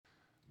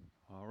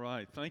All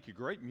right, thank you.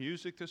 Great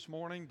music this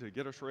morning to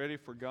get us ready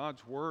for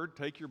God's Word.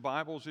 Take your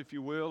Bibles, if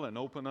you will, and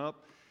open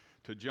up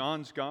to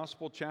John's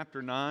Gospel,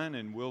 chapter 9,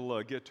 and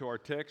we'll get to our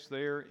text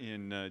there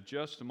in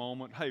just a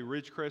moment. Hey,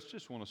 Ridgecrest,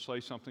 just want to say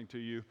something to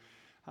you.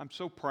 I'm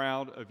so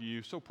proud of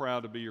you, so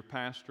proud to be your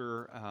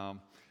pastor.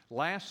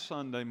 Last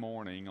Sunday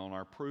morning on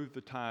our Prove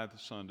the Tithe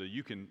Sunday,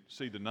 you can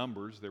see the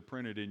numbers, they're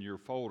printed in your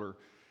folder.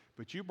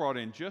 But you brought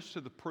in just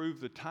to the Prove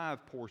the Tithe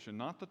portion,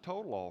 not the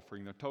total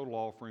offering. The total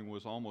offering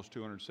was almost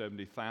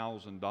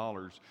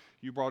 $270,000.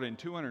 You brought in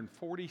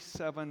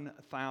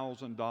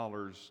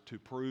 $247,000 to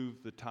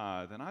prove the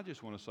tithe. And I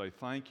just want to say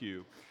thank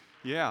you.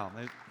 Yeah,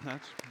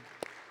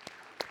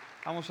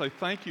 I want to say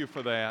thank you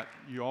for that.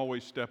 You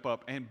always step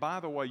up. And by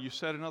the way, you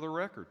set another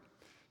record.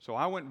 So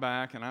I went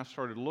back and I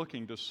started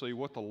looking to see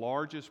what the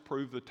largest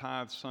Prove the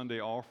Tithe Sunday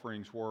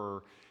offerings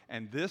were.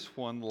 And this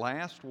one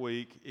last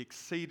week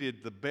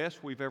exceeded the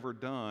best we've ever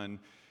done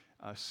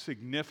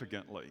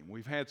significantly.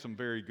 We've had some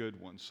very good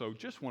ones. So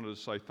just wanted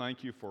to say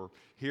thank you for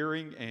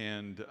hearing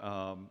and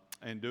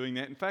doing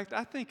that. In fact,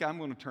 I think I'm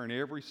going to turn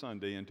every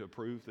Sunday into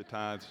Prove the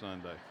Tithe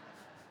Sunday.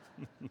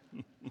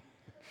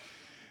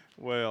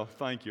 Well,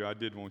 thank you. I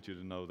did want you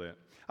to know that.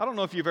 I don't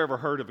know if you've ever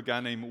heard of a guy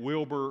named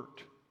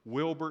Wilbert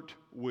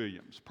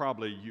Williams.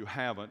 Probably you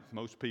haven't.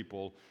 Most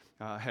people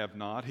have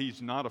not.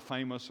 He's not a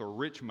famous or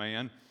rich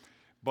man.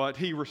 But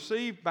he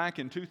received back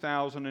in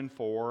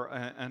 2004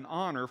 an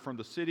honor from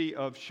the city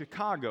of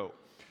Chicago.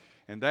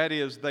 And that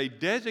is, they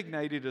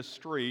designated a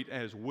street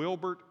as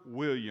Wilbert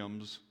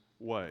Williams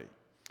Way.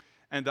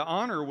 And the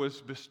honor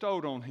was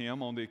bestowed on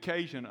him on the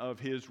occasion of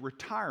his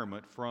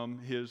retirement from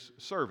his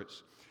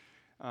service.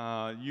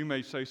 You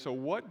may say, so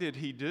what did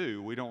he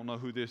do? We don't know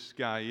who this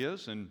guy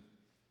is, and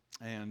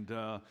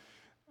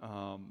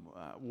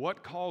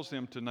what caused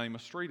them to name a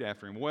street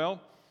after him?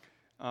 Well,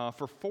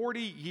 for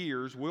 40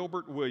 years,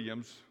 Wilbert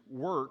Williams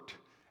worked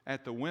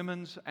at the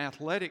Women's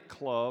Athletic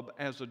Club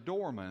as a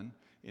doorman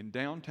in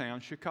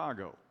downtown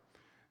Chicago.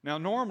 Now,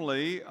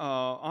 normally,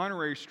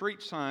 honorary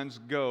street signs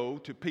go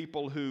to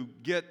people who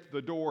get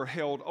the door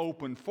held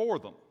open for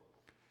them.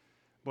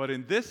 But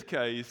in this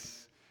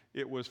case,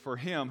 it was for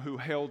him who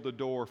held the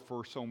door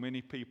for so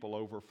many people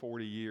over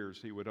 40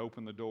 years. He would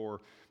open the door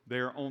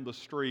there on the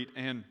street,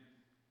 and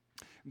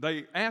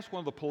they asked one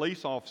of the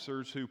police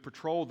officers who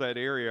patrolled that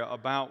area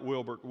about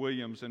Wilbert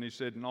Williams, and he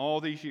said, in all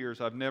these years,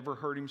 I've never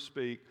heard him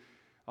speak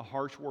a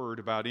harsh word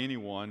about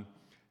anyone.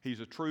 He's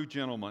a true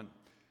gentleman.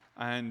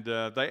 And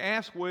they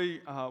asked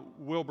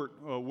Wilbert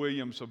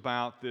Williams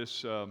about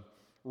this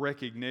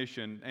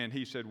recognition, and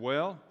he said,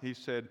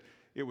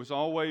 it was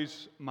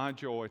always my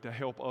joy to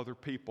help other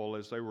people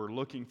as they were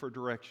looking for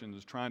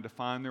directions, trying to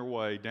find their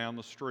way down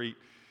the street.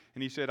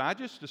 And he said, I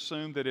just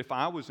assumed that if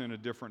I was in a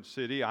different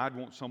city, I'd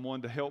want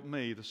someone to help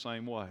me the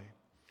same way.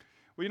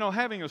 Well, you know,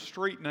 having a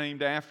street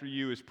named after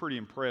you is pretty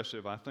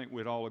impressive. I think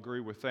we'd all agree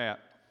with that.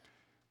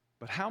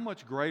 But how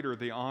much greater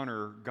the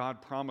honor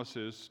God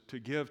promises to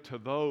give to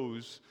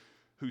those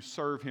who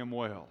serve Him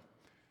well.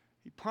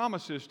 He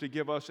promises to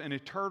give us an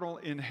eternal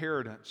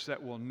inheritance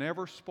that will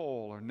never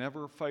spoil or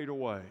never fade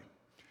away.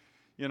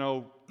 You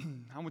know,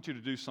 I want you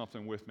to do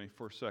something with me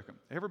for a second.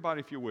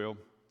 Everybody, if you will,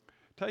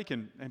 take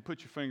and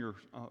put your finger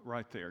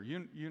right there.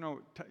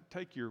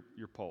 Take your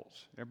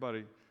pulse.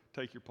 Everybody,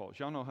 take your pulse.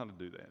 Y'all know how to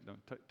do that.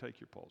 Take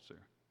your pulse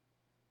there.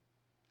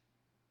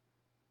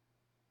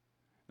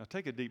 Now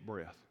take a deep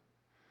breath.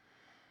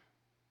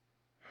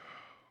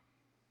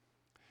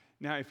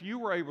 Now, if you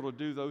were able to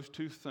do those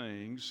two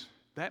things,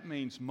 that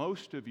means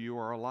most of you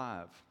are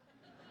alive.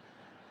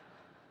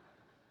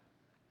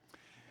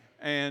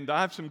 And I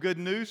have some good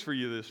news for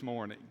you this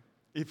morning.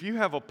 If you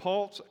have a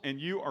pulse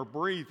and you are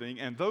breathing,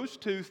 and those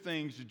two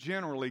things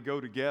generally go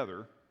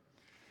together,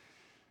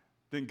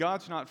 then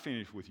God's not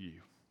finished with you.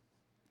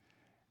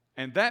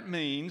 And that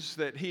means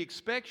that He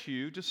expects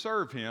you to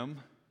serve Him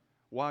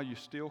while you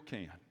still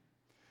can.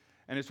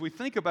 And as we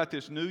think about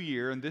this new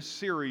year and this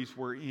series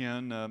we're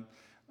in,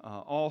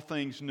 All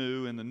Things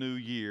New in the New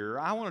Year,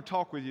 I want to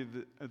talk with you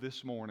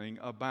this morning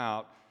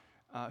about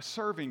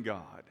serving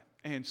God.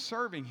 And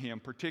serving Him,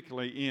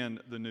 particularly in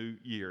the new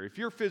year. If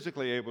you're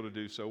physically able to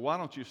do so, why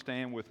don't you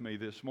stand with me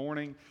this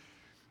morning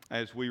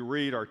as we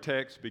read our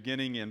text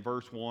beginning in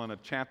verse 1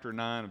 of chapter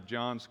 9 of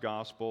John's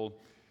Gospel.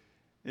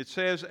 It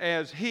says,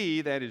 as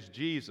He, that is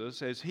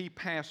Jesus, as He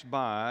passed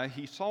by,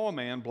 He saw a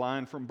man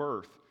blind from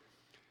birth.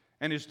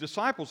 And His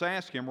disciples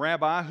asked Him,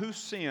 Rabbi, who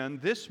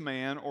sinned, this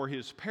man or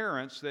his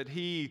parents, that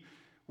he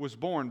was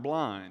born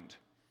blind?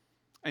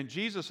 And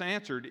Jesus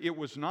answered, it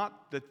was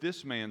not that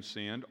this man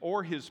sinned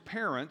or his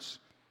parents,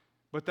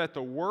 but that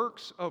the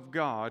works of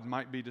God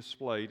might be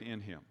displayed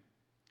in him.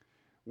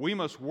 We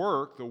must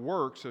work the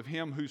works of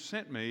Him who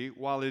sent me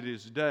while it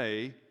is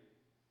day.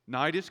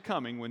 Night is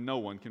coming when no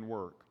one can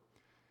work.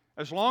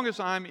 As long as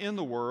I'm in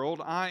the world,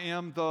 I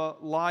am the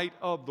light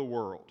of the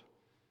world.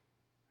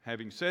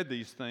 Having said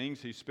these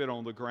things, He spit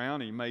on the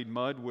ground, He made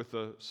mud with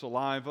the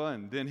saliva,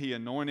 and then He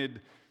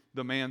anointed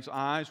the man's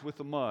eyes with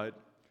the mud.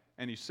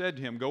 And He said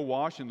to him, go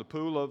wash in the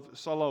pool of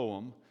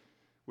Siloam,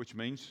 which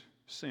means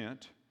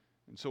sent.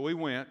 And so we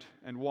went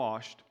and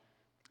washed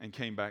and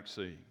came back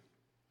seeing.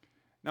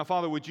 Now,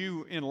 Father, would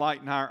you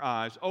enlighten our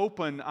eyes,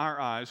 open our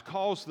eyes,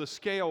 cause the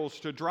scales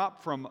to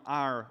drop from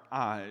our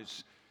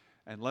eyes,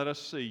 and let us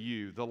see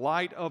you, the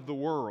light of the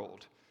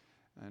world.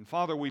 And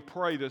Father, we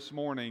pray this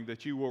morning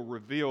that you will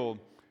reveal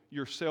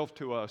yourself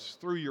to us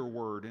through your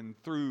word and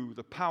through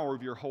the power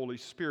of your Holy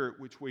Spirit,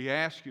 which we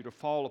ask you to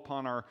fall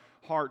upon our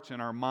hearts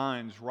and our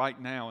minds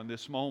right now in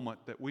this moment,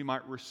 that we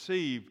might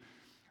receive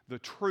the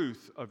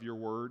truth of your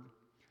word.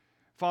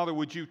 Father,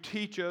 would you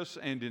teach us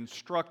and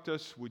instruct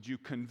us? Would you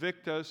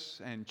convict us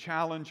and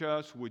challenge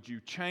us? Would you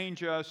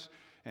change us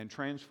and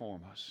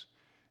transform us?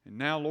 And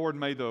now, Lord,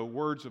 may the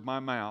words of my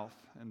mouth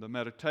and the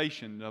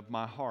meditation of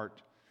my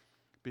heart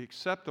be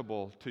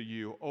acceptable to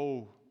you,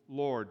 O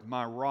Lord,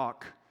 my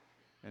rock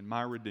and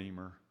my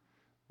Redeemer.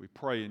 We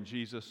pray in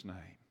Jesus' name.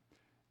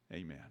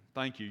 Amen.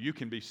 Thank you. You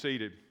can be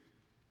seated.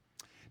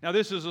 Now,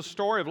 this is a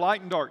story of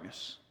light and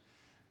darkness.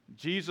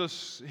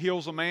 Jesus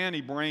heals a man.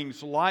 He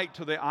brings light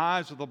to the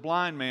eyes of the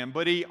blind man.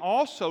 But he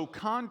also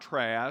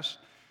contrasts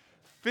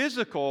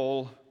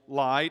physical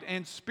light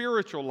and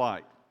spiritual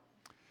light.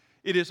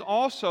 It is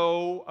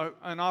also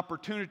an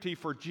opportunity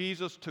for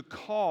Jesus to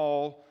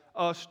call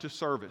us to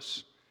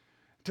service,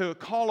 to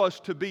call us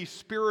to be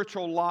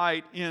spiritual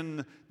light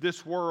in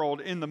this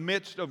world, in the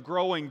midst of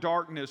growing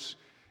darkness,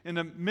 in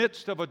the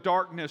midst of a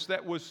darkness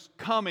that was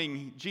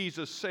coming,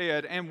 Jesus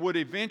said, and would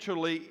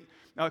eventually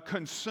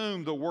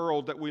consume the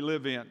world that we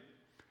live in.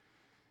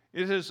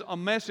 It is a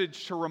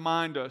message to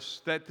remind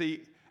us that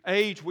the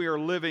age we are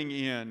living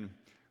in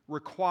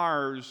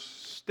requires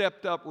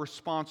stepped up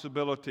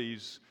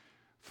responsibilities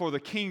for the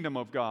kingdom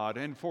of God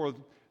and for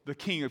the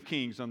King of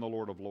Kings and the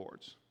Lord of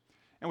Lords.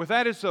 And with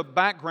that as a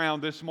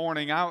background this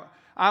morning, I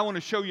want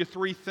to show you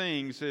three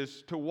things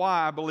as to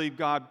why I believe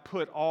God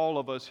put all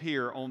of us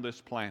here on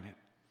this planet.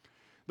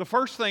 The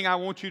first thing I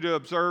want you to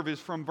observe is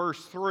from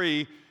verse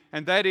 3,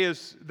 and that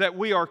is that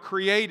we are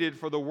created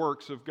for the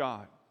works of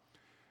God.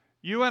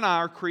 You and I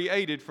are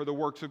created for the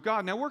works of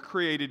God. Now, we're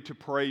created to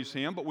praise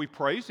Him, but we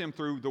praise Him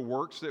through the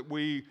works that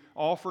we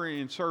offer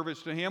in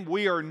service to Him.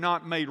 We are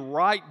not made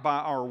right by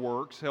our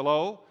works.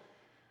 Hello?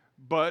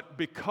 But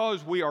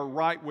because we are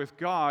right with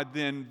God,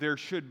 then there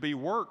should be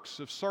works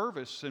of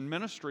service and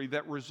ministry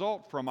that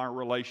result from our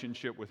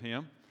relationship with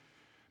Him.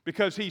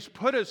 Because He's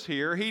put us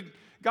here.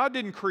 God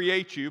didn't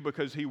create you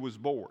because He was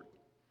bored.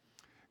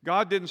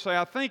 God didn't say,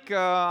 I think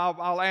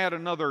I'll add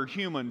another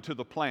human to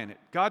the planet.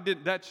 God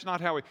didn't. That's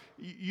not how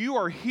you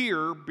are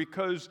here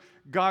because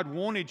God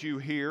wanted you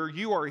here.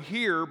 You are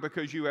here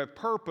because you have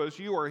purpose.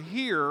 You are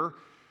here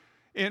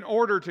in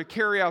order to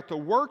carry out the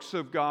works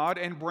of God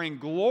and bring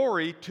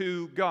glory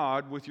to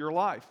God with your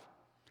life.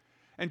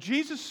 And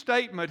Jesus'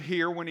 statement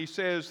here when He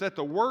says that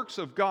the works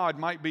of God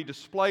might be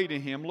displayed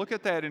in Him, look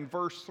at that in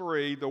verse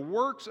 3, the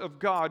works of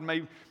God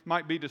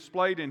might be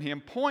displayed in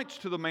Him, points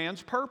to the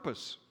man's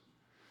purpose.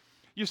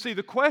 You see,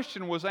 the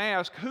question was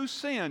asked, who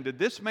sinned? Did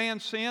this man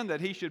sin that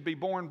he should be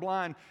born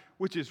blind?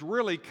 Which is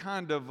really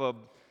kind of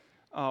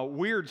a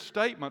weird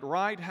statement,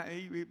 right?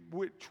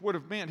 Which would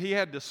have meant he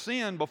had to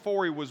sin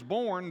before he was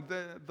born,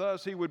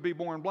 thus he would be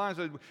born blind.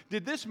 So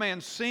did this man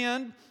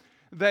sin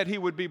that he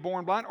would be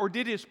born blind? Or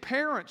did his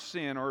parents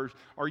sin? Or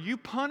are you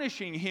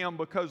punishing him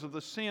because of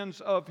the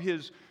sins of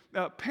his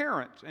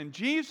parents? And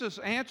Jesus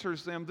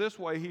answers them this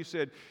way. He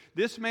said,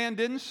 this man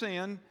didn't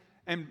sin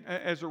and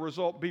as a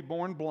result be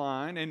born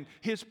blind, and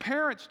his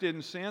parents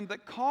didn't sin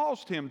that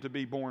caused him to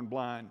be born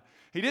blind.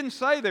 He didn't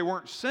say they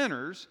weren't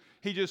sinners.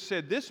 He just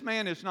said this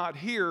man is not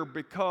here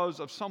because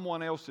of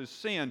someone else's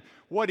sin.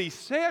 What he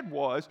said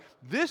was,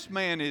 this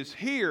man is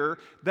here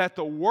that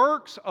the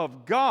works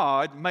of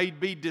God may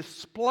be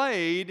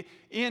displayed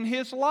in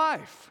his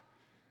life.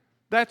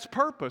 That's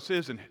purpose,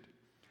 isn't it?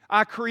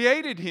 I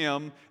created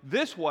him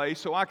this way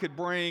so I could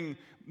bring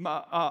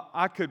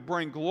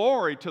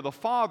glory to the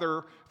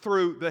Father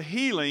through the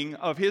healing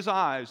of his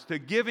eyes, to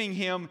giving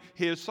him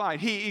his sight.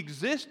 He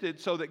existed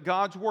so that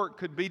God's work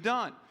could be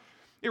done.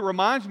 It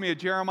reminds me of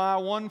Jeremiah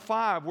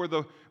 1:5,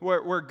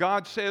 where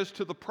God says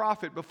to the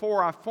prophet,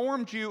 before I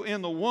formed you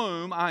in the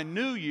womb, I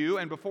knew you,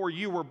 and before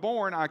you were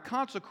born, I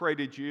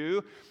consecrated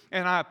you,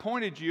 and I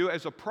appointed you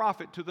as a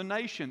prophet to the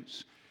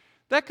nations.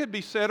 That could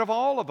be said of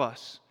all of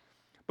us.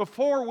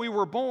 Before we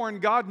were born,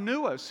 God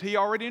knew us. He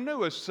already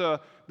knew us.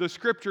 The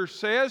Scripture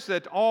says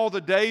that all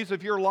the days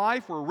of your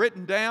life were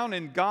written down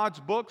in God's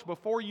books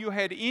before you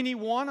had any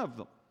one of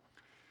them.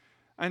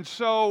 And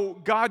so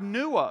God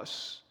knew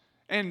us,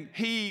 and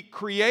He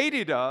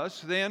created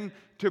us then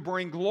to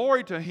bring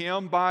glory to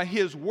Him by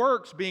His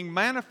works being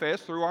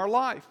manifest through our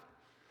life.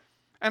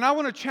 And I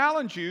want to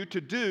challenge you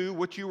to do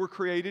what you were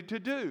created to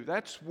do.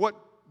 That's what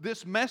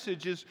this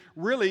message is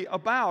really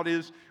about,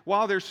 is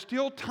while there's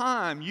still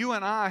time, you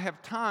and I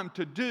have time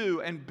to do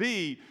and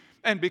be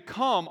and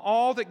become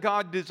all that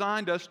God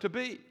designed us to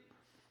be.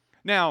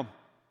 Now,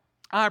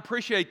 I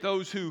appreciate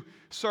those who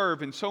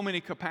serve in so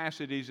many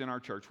capacities in our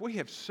church. We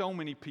have so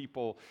many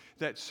people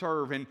that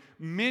serve, and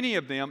many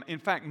of them, in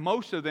fact,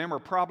 most of them are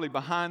probably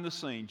behind the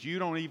scenes. You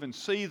don't even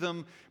see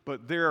them,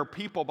 but there are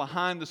people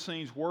behind the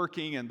scenes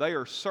working, and they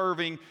are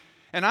serving.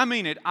 And I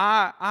mean it.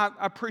 I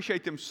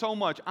appreciate them so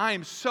much. I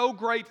am so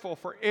grateful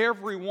for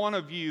every one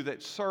of you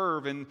that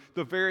serve in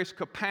the various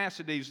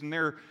capacities,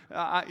 and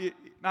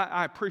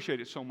I appreciate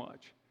it so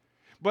much.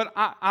 But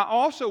I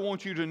also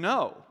want you to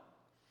know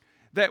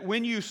that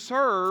when you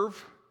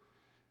serve,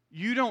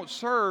 you don't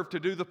serve to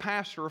do the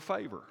pastor a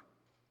favor.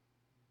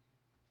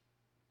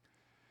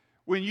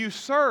 When you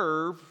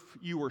serve,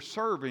 you are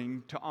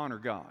serving to honor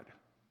God.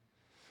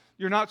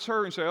 You're not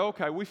serving and say,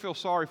 okay, we feel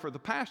sorry for the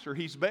pastor.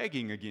 He's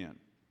begging again.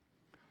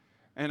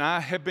 And I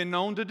have been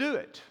known to do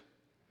it.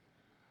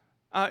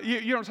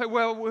 You don't say,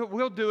 well,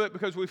 we'll do it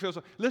because we feel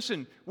sorry.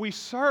 Listen, we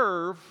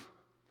serve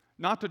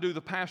not to do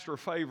the pastor a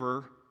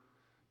favor,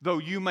 though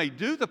you may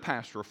do the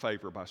pastor a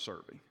favor by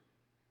serving.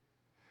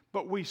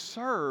 But we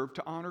serve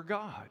to honor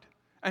God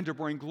and to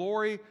bring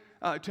glory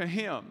to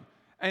Him.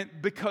 And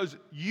because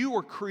you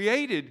were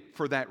created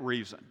for that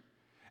reason.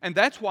 And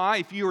that's why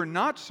if you are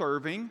not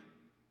serving,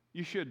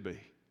 you should be.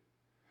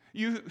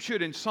 You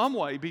should in some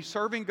way be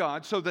serving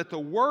God so that the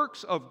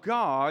works of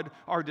God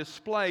are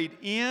displayed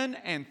in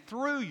and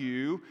through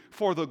you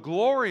for the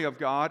glory of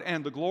God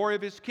and the glory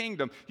of His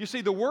kingdom. You see,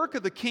 the work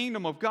of the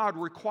kingdom of God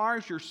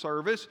requires your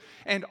service,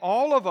 and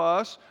all of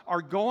us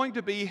are going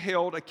to be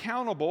held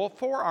accountable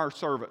for our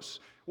service.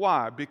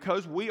 Why?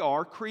 Because we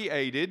are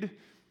created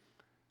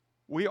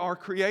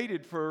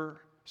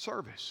for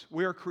service.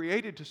 We are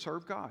created to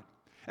serve God.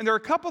 And there are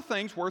a couple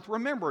things worth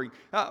remembering.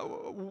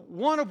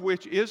 One of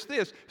which is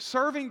this: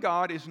 serving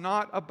God is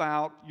not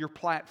about your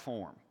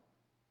platform.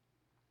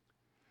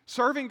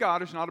 Serving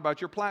God is not about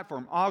your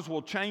platform.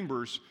 Oswald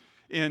Chambers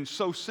in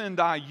So Send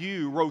I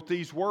You wrote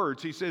these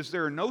words. He says,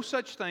 there are no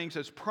such things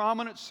as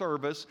prominent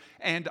service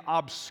and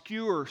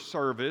obscure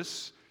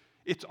service.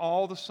 It's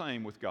all the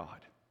same with God.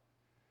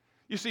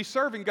 You see,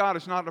 serving God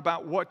is not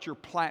about what your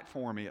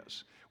platform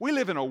is. We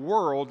live in a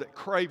world that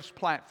craves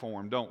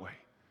platform, don't we?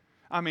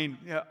 I mean,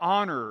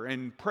 honor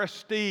and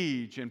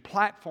prestige and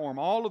platform,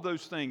 all of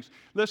those things.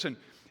 Listen,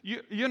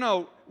 you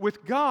know,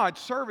 with God,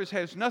 service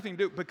has nothing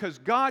to do, because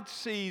God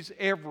sees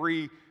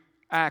every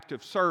act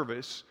of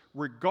service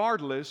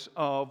regardless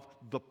of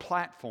the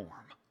platform.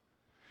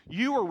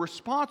 You are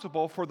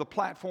responsible for the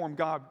platform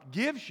God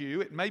gives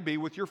you. It may be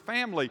with your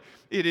family.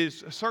 It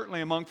is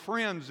certainly among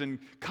friends and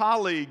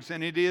colleagues,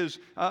 and it is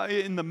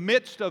in the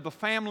midst of the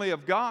family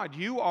of God.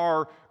 You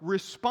are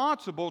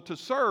responsible to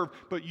serve,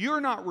 but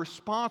you're not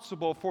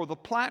responsible for the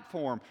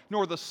platform,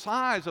 nor the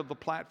size of the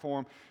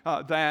platform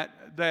that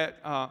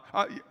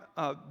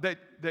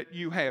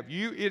you have.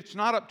 It's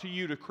not up to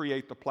you to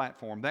create the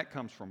platform. That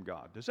comes from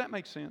God. Does that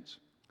make sense?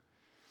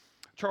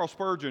 Charles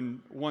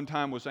Spurgeon one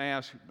time was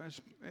asked,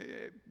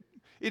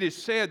 it is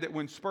said that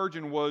when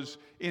Spurgeon was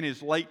in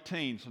his late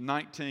teens,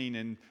 19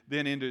 and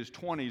then into his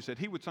 20s, that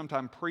he would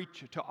sometimes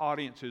preach to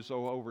audiences of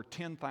over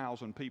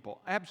 10,000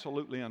 people.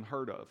 Absolutely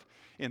unheard of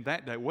in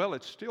that day. Well,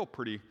 it's still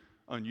pretty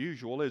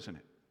unusual, isn't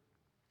it?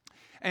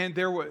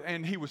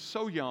 And he was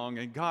so young,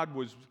 and God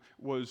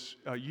was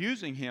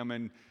using him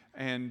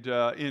and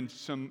in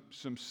some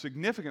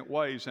significant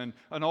ways. And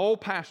an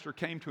old pastor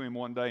came to him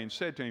one day and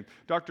said to him,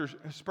 Dr.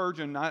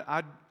 Spurgeon,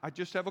 I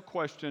just have a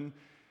question.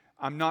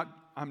 I'm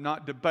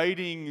not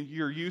debating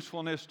your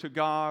usefulness to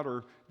God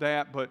or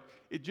that, but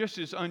it just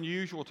is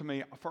unusual to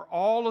me. For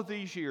all of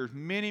these years,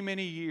 many,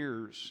 many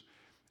years,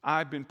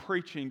 I've been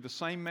preaching the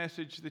same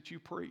message that you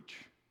preach,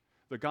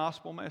 the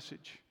gospel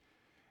message.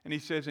 And he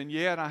says, and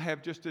yet I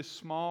have just this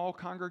small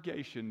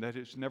congregation that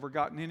has never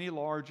gotten any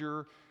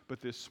larger,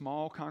 but this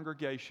small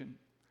congregation.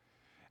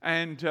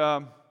 And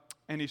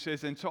he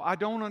says, and so I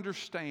don't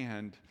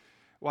understand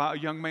why a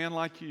young man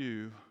like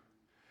you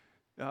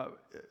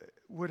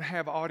would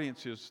have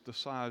audiences the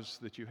size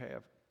that you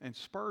have. And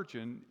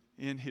Spurgeon,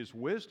 in his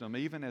wisdom,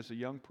 even as a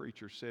young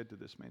preacher, said to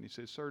this man, he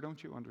says, sir,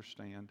 don't you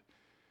understand?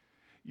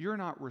 You're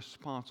not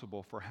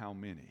responsible for how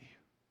many.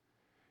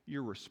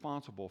 You're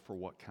responsible for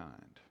what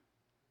kind.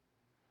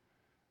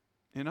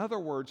 In other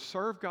words,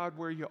 serve God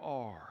where you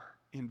are.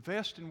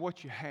 Invest in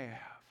what you have.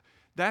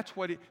 That's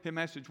what his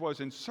message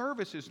was. And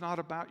service is not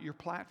about your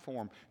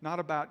platform, not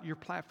about your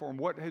platform.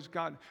 What has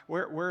God,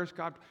 where is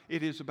God?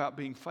 It is about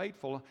being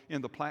faithful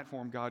in the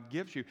platform God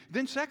gives you.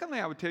 Then secondly,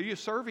 I would tell you,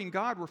 serving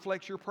God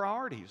reflects your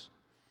priorities.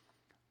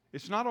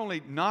 It's not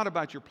only not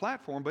about your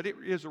platform, but it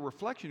is a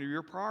reflection of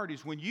your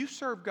priorities. When you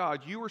serve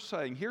God, you are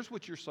saying, here's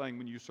what you're saying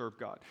when you serve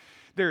God.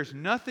 There's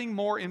nothing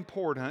more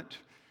important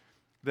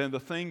than the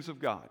things of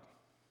God.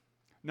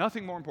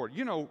 Nothing more important.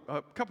 You know,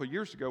 a couple of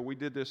years ago, we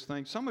did this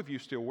thing. Some of you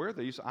still wear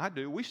these. I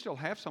do. We still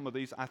have some of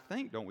these, I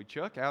think, don't we,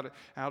 Chuck, out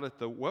at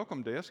the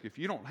welcome desk. If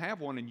you don't have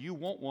one and you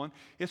want one,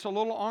 it's a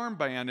little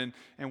armband.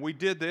 And we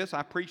did this.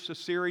 I preached a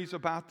series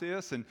about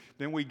this, and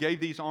then we gave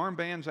these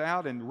armbands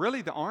out. And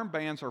really, the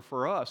armbands are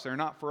for us. They're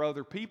not for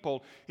other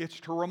people. It's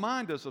to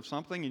remind us of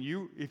something.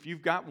 And if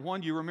you've got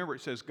one, you remember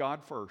it says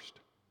God first.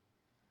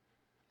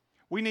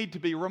 We need to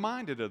be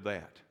reminded of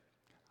that.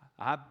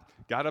 I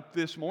got up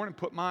this morning,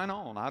 put mine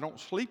on. I don't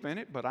sleep in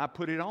it, but I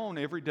put it on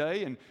every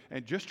day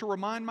and just to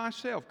remind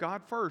myself,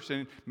 God first.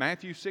 And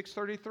Matthew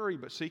 6:33,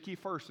 but seek ye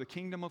first the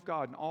kingdom of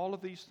God, and all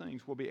of these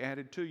things will be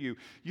added to you.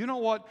 You know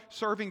what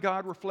serving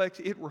God reflects?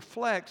 It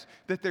reflects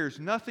that there's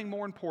nothing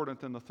more important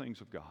than the things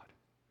of God.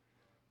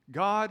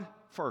 God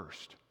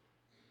first.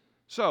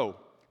 So,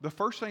 the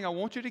first thing I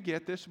want you to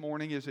get this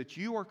morning is that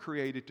you are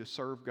created to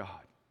serve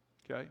God.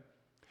 Okay?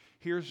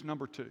 Here's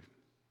number 2.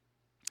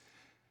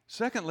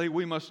 Secondly,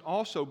 we must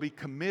also be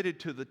committed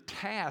to the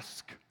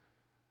task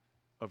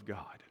of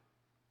God.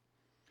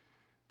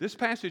 This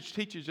passage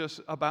teaches us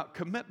about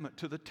commitment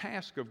to the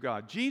task of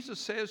God. Jesus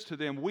says to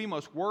them, we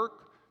must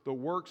work the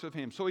works of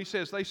Him. So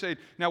they say,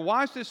 now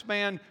why is this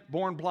man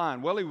born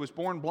blind? Well, he was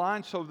born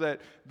blind so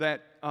that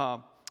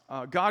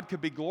God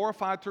could be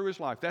glorified through his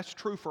life. That's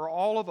true for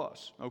all of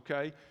us,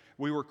 okay?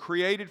 We were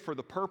created for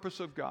the purpose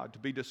of God, to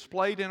be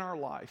displayed in our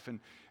life.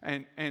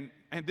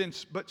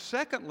 But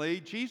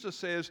secondly, Jesus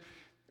says,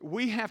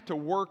 we have to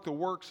work the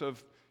works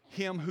of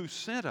Him who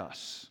sent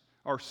us,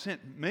 or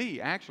sent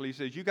me, actually. He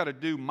says, you got to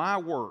do my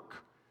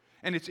work.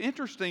 And it's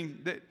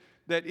interesting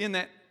that in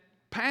that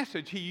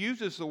passage, he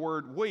uses the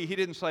word we. He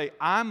didn't say,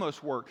 I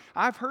must work.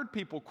 I've heard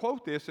people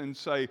quote this and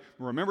say,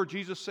 remember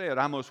Jesus said,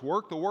 I must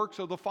work the works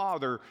of the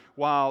Father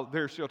while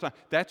there's still time.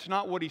 That's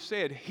not what he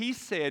said. He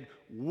said,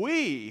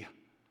 we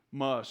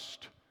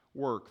must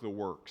work the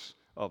works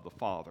of the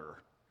Father.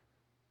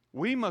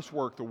 We must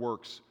work the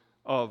works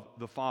of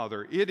the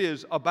Father. It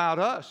is about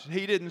us.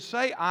 He didn't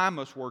say, I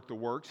must work the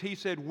works. He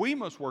said, we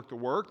must work the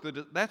work.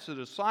 That's the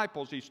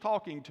disciples he's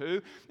talking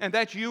to, and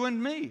that's you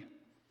and me.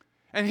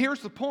 And here's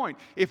the point.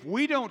 If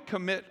we don't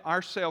commit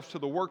ourselves to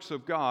the works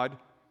of God,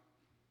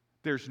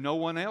 there's no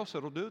one else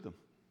that'll do them.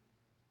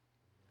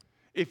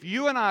 If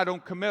you and I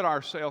don't commit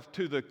ourselves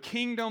to the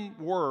kingdom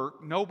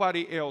work,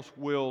 nobody else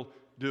will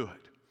do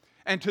it.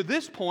 And to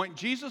this point,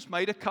 Jesus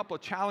made a couple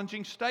of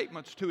challenging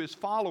statements to his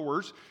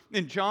followers.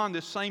 In John,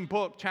 this same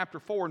book, chapter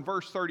 4 and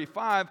verse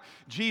 35,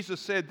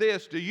 Jesus said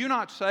this, do you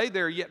not say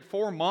there are yet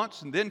 4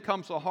 months and then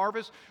comes the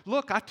harvest?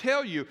 Look, I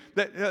tell you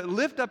that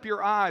lift up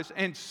your eyes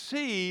and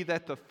see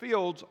that the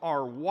fields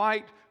are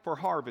white for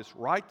harvest.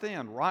 Right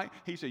then, right?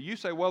 He said, you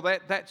say, well,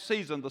 that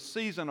season, the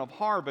season of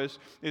harvest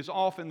is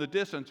off in the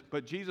distance.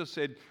 But Jesus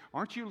said,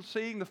 aren't you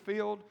seeing the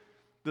field?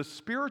 The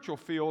spiritual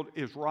field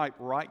is ripe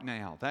right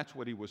now. That's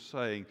what he was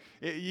saying.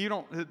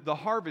 The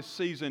harvest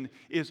season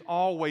is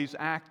always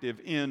active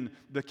in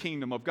the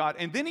kingdom of God.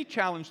 And then he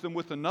challenged them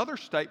with another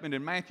statement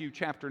in Matthew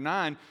chapter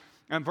 9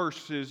 and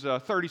verses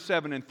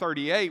 37 and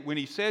 38 when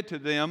he said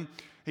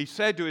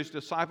to his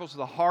disciples,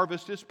 the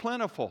harvest is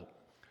plentiful,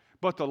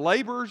 but the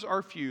laborers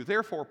are few.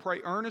 Therefore, pray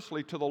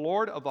earnestly to the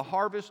Lord of the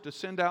harvest to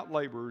send out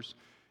laborers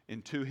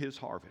into his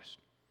harvest.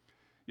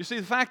 You see,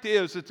 the fact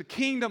is that the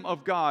kingdom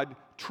of God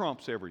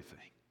trumps everything.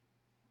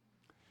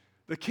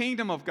 The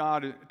kingdom of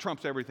God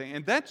trumps everything.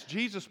 And that's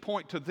Jesus'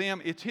 point to them.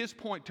 It's his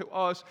point to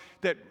us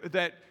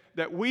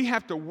that we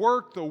have to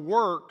work the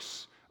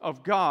works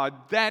of God.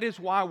 That is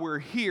why we're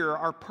here.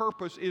 Our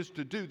purpose is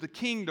to do the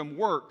kingdom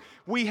work.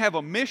 We have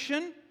a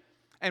mission,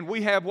 and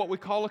we have what we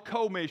call a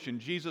co-mission.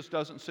 Jesus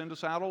doesn't send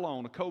us out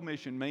alone. A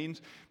co-mission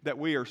means that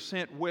we are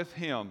sent with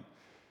him.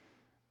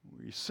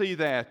 We see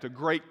that, the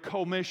great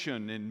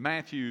commission in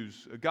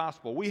Matthew's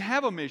gospel. We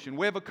have a mission.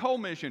 We have a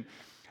co-mission.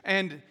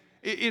 And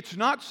it's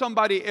not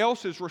somebody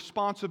else's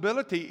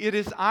responsibility. It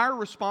is our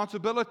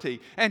responsibility.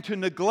 And to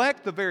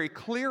neglect the very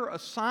clear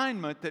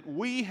assignment that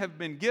we have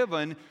been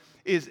given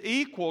is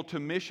equal to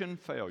mission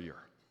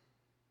failure.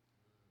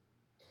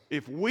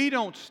 If we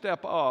don't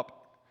step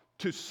up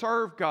to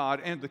serve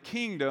God and the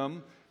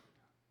kingdom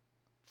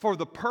for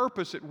the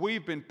purpose that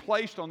we've been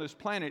placed on this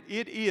planet,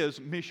 it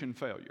is mission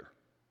failure.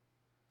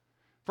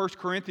 1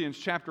 Corinthians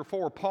chapter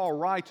 4, Paul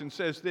writes and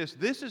says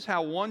this is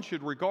how one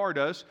should regard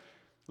us,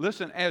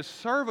 listen, as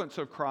servants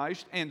of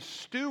Christ and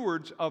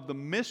stewards of the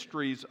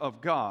mysteries of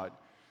God.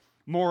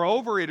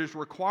 Moreover, it is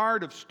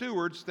required of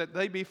stewards that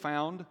they be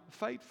found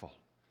faithful.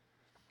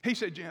 He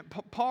said,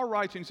 Paul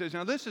writes and says,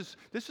 now this is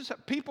how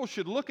people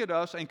should look at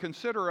us and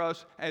consider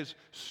us as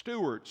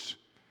stewards.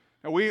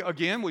 Now we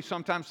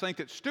sometimes think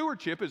that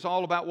stewardship is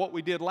all about what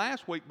we did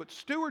last week, but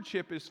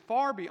stewardship is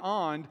far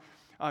beyond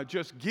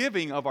just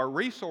giving of our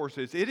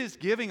resources. It is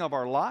giving of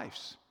our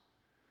lives.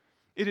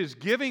 It is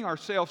giving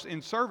ourselves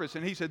in service.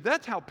 And he said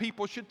that's how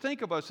people should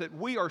think of us, that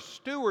we are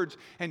stewards.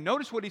 And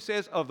notice what he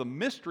says of the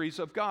mysteries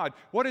of God.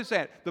 What is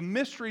that? The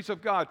mysteries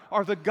of God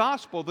are the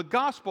gospel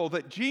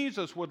that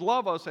Jesus would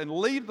love us and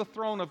leave the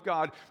throne of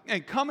God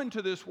and come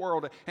into this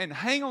world and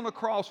hang on the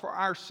cross for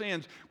our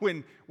sins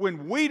when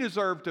we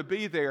deserve to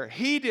be there.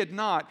 He did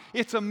not.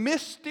 It's a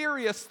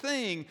mysterious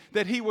thing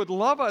that he would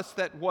love us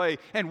that way,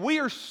 and we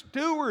are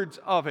stewards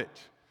of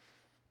it.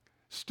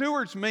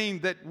 Stewards mean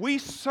that we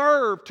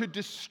serve to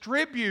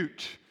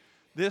distribute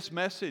this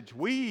message.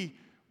 We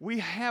we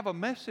have a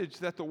message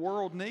that the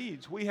world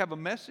needs. We have a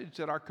message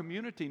that our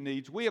community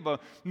needs. We have a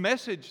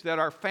message that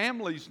our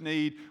families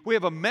need. We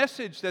have a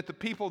message that the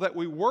people that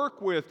we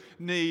work with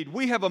need.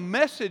 We have a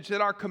message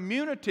that our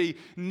community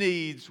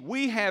needs.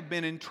 We have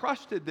been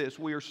entrusted this.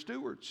 We are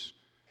stewards.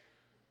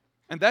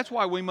 And that's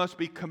why we must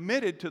be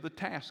committed to the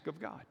task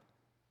of God.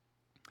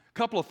 A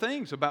couple of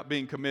things about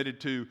being committed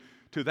to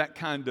that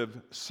kind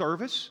of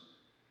service.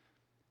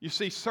 You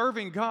see,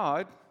 serving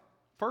God,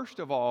 first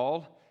of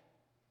all,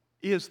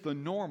 is the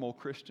normal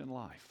Christian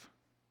life.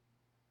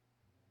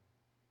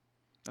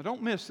 Now,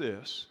 don't miss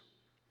this.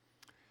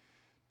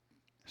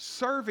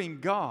 Serving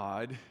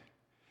God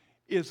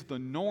is the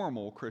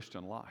normal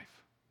Christian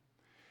life.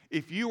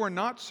 If you are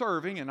not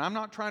serving, and I'm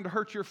not trying to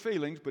hurt your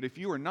feelings, but if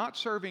you are not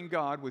serving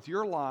God with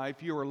your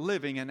life, you are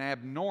living an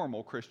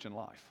abnormal Christian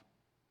life.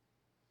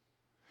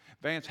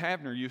 Vance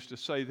Havner used to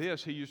say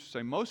this. He used to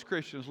say, most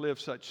Christians live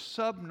such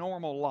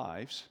subnormal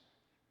lives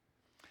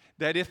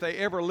that if they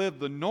ever lived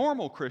the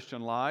normal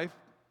Christian life,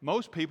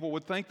 most people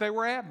would think they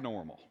were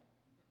abnormal.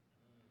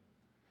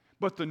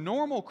 But the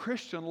normal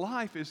Christian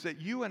life is that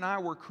you and I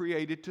were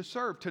created to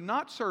serve. To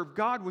not serve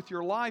God with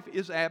your life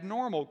is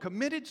abnormal.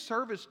 Committed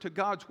service to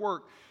God's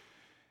work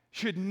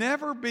should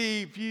never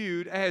be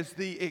viewed as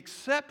the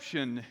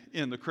exception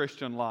in the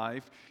Christian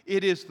life.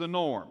 It is the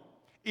norm.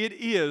 It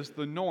is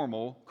the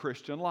normal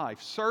Christian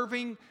life.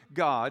 Serving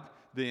God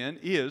then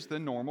is the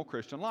normal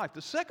Christian life.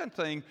 The second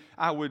thing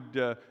I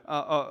would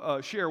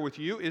share with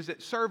you is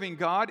that serving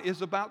God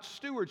is about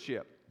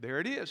stewardship. There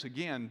it is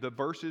again, the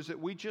verses that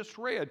we just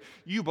read.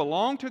 You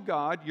belong to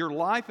God. Your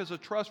life is a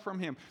trust from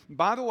Him.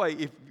 By the way,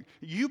 if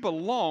you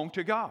belong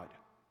to God,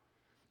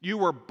 you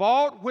were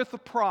bought with a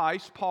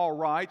price, Paul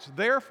writes,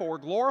 therefore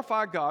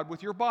glorify God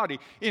with your body.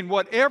 In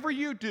whatever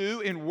you do,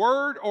 in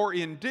word or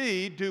in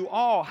deed, do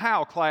all,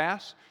 how,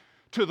 class?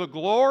 To the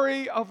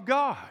glory of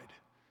God.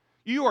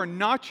 You are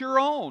not your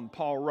own,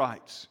 Paul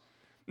writes.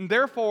 And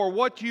therefore,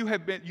 what you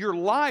have been, your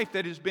life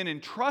that has been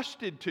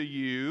entrusted to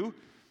you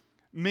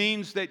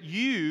means that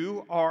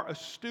you are a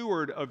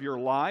steward of your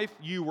life.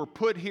 You were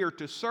put here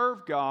to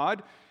serve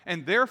God,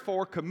 and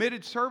therefore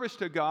committed service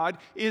to God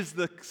is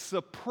the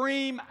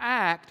supreme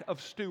act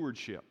of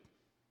stewardship.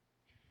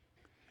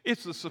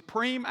 It's the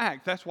supreme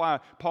act. That's why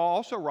Paul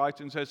also writes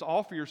and says,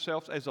 offer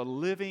yourselves as a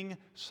living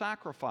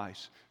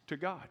sacrifice to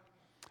God.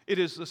 It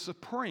is the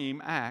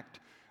supreme act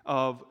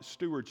of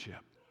stewardship,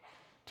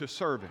 to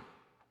serve Him.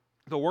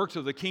 The works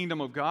of the kingdom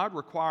of God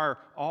require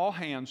all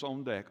hands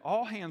on deck.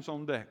 All hands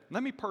on deck.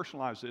 Let me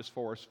personalize this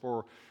for us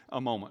for a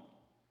moment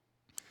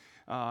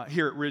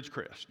here at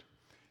Ridgecrest.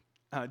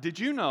 Did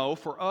you know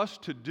for us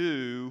to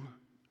do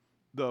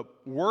the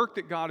work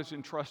that God has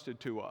entrusted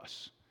to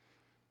us,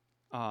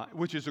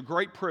 which is a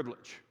great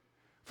privilege,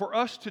 for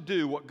us to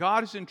do what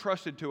God has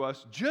entrusted to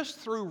us just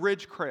through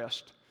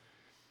Ridgecrest,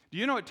 do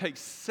you know it takes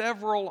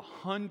several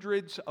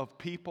hundreds of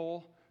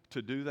people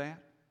to do that?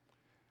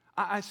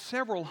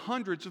 Several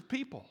hundreds of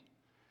people.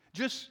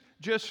 Just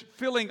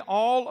filling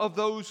all of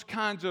those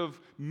kinds of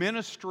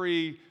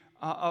ministry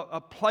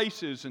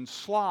places and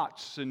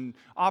slots and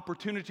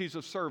opportunities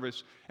of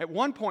service. At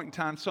one point in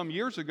time, some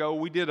years ago,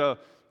 we did a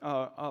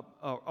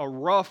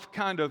rough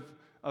kind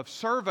of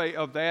survey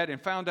of that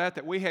and found out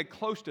that we had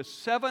close to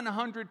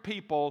 700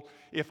 people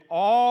if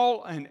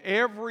all and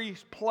every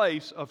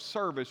place of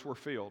service were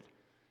filled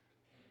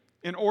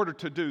in order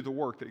to do the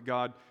work that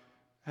God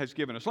has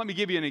given us. Let me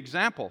give you an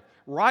example.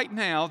 Right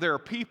now, there are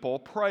people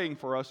praying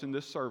for us in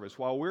this service.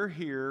 While we're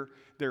here,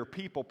 there are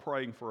people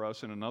praying for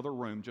us in another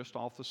room just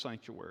off the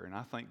sanctuary, and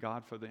I thank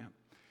God for them.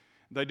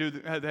 They do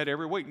that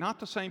every week.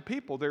 Not the same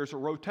people. There's a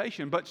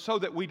rotation, but so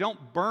that we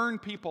don't burn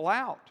people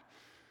out.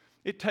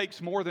 It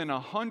takes more than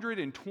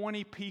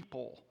 120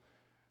 people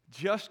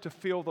just to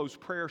fill those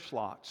prayer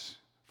slots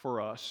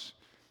for us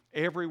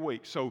every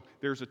week. So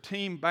there's a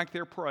team back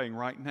there praying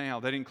right now.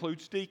 That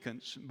includes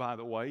deacons, by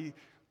the way.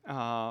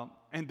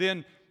 And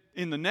then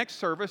in the next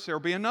service, there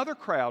will be another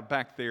crowd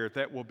back there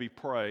that will be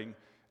praying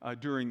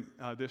during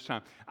this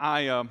time.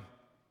 I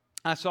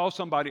saw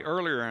somebody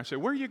earlier and I said,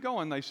 where are you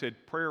going? They said,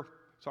 prayer.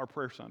 It's our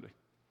prayer Sunday.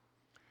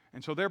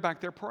 And so they're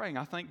back there praying.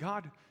 I thank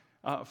God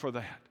for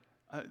that.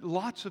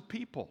 Lots of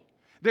people.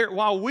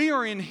 While we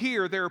are in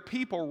here, there are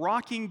people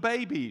rocking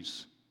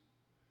babies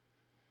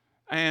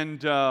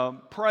and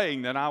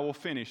praying that I will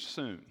finish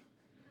soon.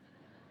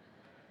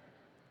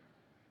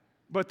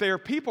 But there are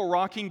people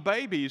rocking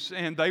babies,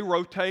 and they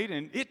rotate,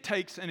 and it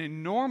takes an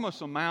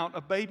enormous amount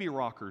of baby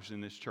rockers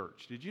in this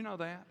church. Did you know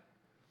that?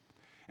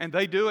 And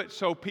they do it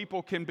so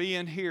people can be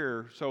in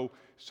here, so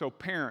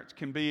parents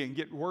can be and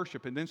get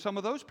worship. And then some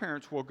of those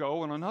parents will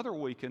go on another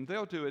week, and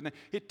they'll do it. And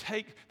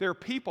there are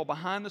people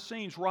behind the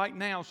scenes right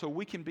now so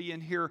we can be in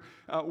here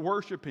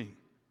worshiping.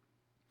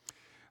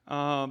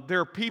 There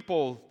are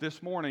people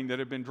this morning that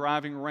have been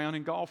driving around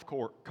in golf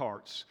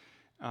carts,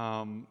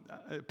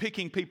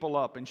 picking people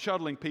up and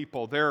shuttling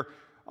people. There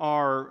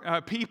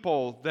are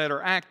people that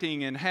are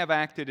acting and have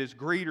acted as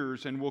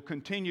greeters and will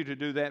continue to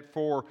do that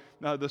for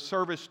the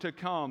service to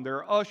come. There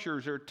are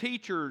ushers, there are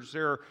teachers,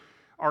 there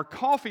our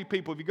coffee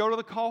people. If you go to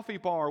the coffee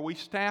bar, we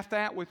staff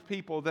that with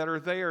people that are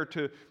there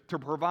to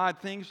provide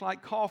things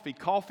like coffee.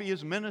 Coffee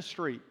is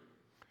ministry.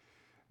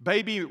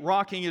 Baby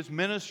rocking is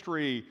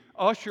ministry.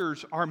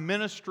 Ushers are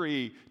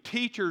ministry.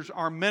 Teachers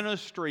are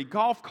ministry.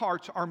 Golf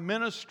carts are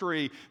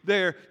ministry.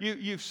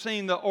 You've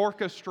seen the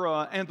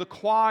orchestra and the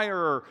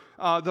choir,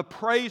 the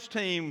praise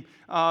team,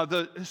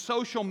 the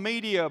social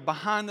media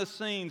behind the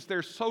scenes.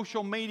 There's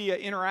social media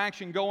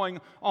interaction going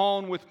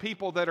on with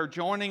people that are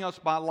joining us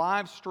by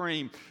live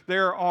stream.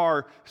 There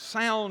are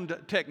sound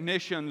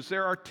technicians.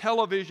 There are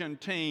television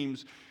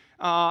teams.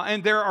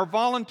 And there are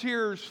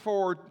volunteers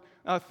for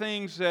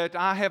things that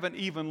I haven't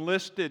even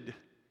listed.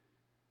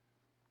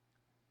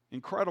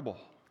 Incredible.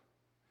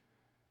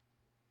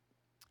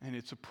 And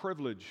it's a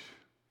privilege,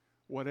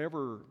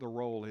 whatever the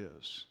role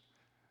is.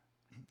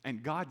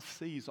 And God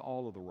sees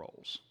all of the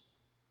roles.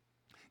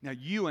 Now,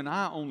 you and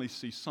I only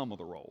see some of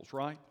the roles,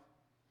 right?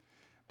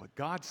 But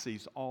God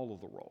sees all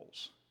of the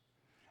roles.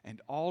 And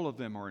all of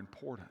them are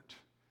important.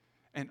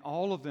 And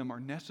all of them are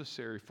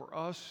necessary for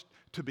us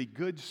to be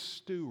good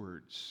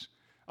stewards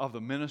of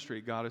the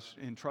ministry God has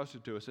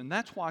entrusted to us. And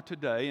that's why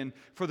today, and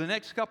for the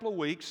next couple of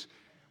weeks,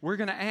 we're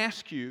going to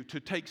ask you to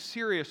take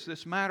serious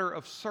this matter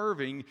of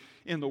serving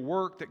in the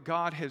work that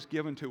God has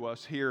given to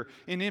us here,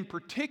 and in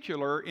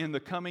particular in the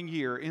coming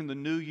year, in the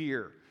new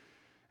year.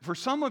 For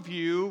some of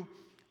you,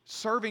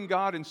 serving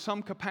God in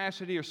some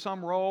capacity or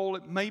some role,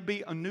 it may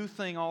be a new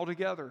thing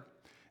altogether.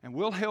 And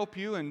we'll help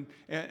you and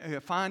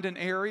find an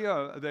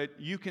area that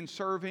you can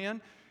serve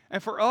in.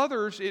 And for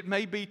others, it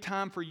may be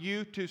time for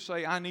you to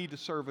say, I need to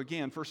serve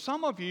again. For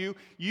some of you,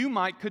 you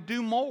could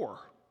do more.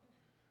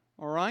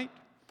 All right?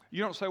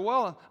 You don't say,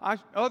 well,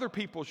 other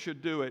people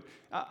should do it.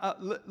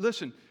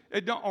 Listen,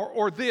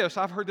 or this,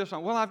 I've heard this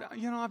one. Well,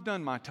 I've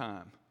done my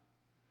time.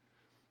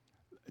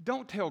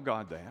 Don't tell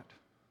God that.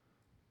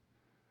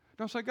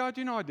 Don't say, God,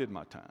 I did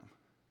my time.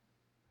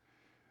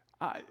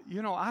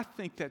 I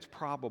think that's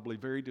probably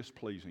very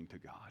displeasing to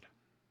God.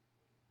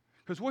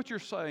 Because what you're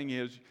saying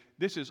is,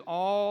 this is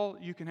all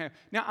you can have.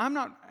 Now, I'm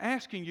not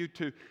asking you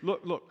to,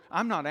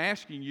 I'm not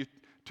asking you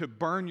to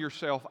burn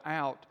yourself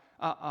out.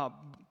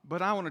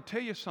 But I want to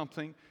tell you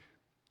something.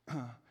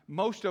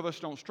 Most of us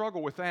don't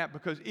struggle with that,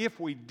 because if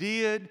we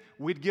did,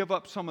 we'd give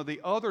up some of the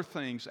other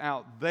things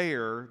out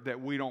there that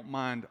we don't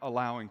mind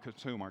allowing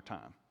consume our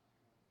time.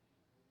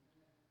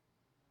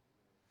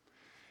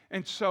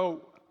 And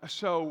so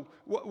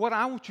what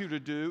I want you to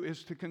do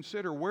is to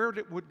consider, where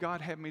would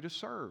God have me to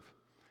serve?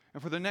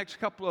 And for the next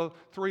couple of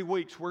 3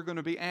 weeks, we're going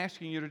to be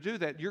asking you to do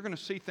that. You're going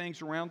to see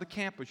things around the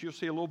campus. You'll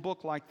see a little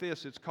book like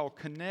this. It's called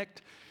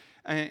Connect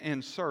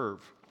and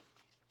Serve.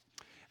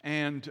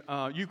 And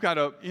you've got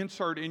to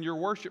insert in your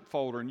worship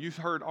folder. And you've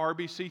heard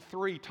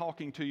RBC3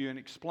 talking to you and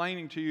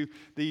explaining to you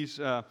these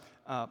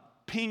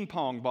ping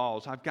pong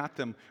balls. I've got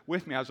them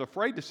with me. I was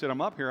afraid to sit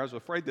them up here. I was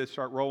afraid they'd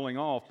start rolling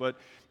off. But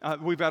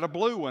we've got a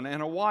blue one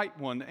and a white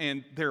one.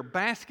 And there are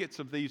baskets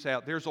of these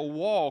out. There's a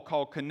wall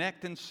called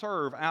Connect and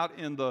Serve out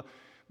in the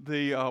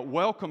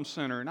Welcome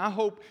Center. And I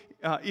hope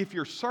if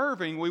you're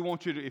serving, we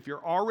want you to, if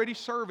you're already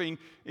serving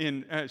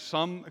in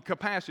some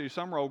capacity,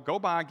 some role, go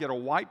by, get a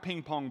white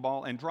ping pong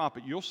ball and drop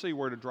it. You'll see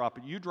where to drop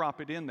it. You drop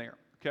it in there,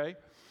 okay?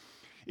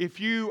 If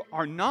you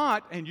are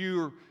not and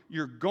you're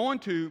going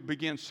to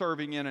begin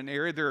serving in an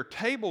area, there are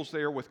tables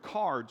there with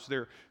cards.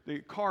 There are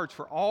cards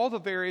for all the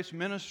various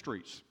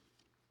ministries.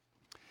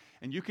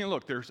 And you can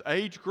look, there's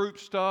age group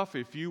stuff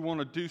if you want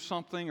to do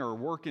something or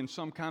work in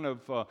some kind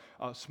of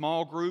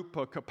small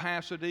group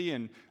capacity.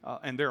 And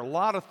there are a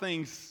lot of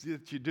things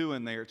that you do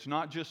in there. It's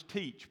not just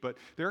teach, but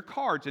there are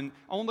cards. And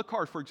on the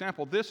cards, for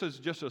example, this is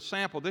just a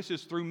sample. This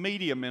is through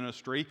media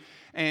ministry.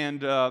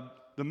 And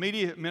the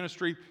media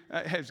ministry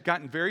has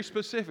gotten very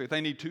specific. They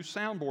need 2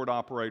 soundboard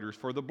operators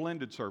for the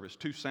blended service,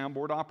 2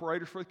 soundboard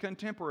operators for the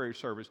contemporary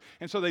service.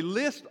 And so they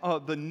list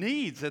the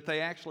needs that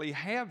they actually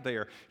have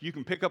there. You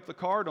can pick up the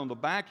card on the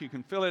back. You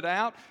can fill it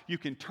out. You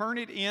can turn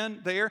it in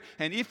there.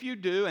 And if you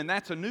do, and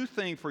that's a new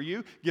thing for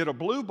you, get a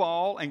blue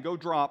ball and go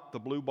drop the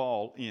blue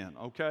ball in,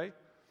 okay?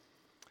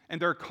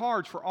 And there are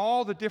cards for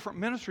all the different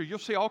ministries. You'll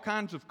see all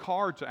kinds of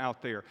cards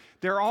out there.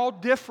 They're all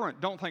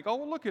different. Don't think,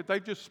 oh, look,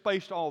 they've just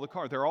spaced all the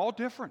cards. They're all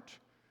different.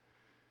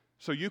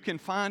 So you can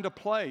find a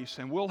place,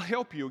 and we'll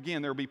help you.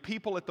 Again, there'll be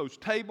people at those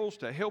tables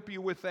to help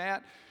you with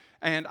that,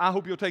 and I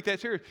hope you'll take that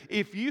serious.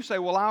 If you say,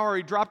 well, I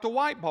already dropped a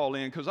white ball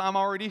in because I'm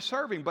already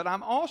serving, but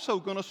I'm also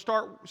going to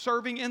start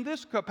serving in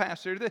this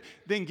capacity,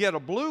 then get a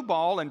blue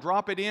ball and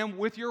drop it in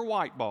with your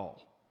white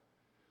ball.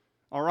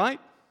 All right?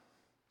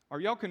 Are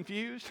y'all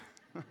confused?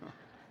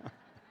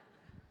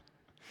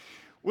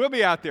 We'll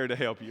be out there to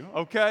help you,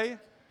 okay?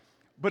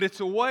 But it's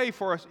a way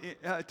for us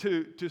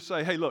to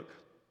say, hey,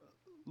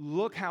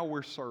 look how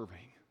we're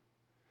serving.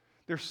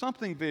 There's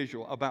something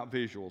visual about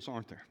visuals,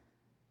 aren't there,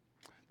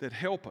 that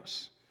help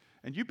us.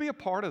 And you be a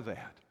part of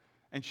that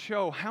and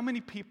show how many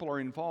people are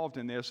involved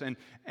in this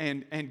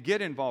and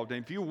get involved.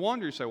 And if you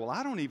wonder, you say, well,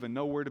 I don't even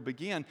know where to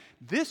begin.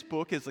 This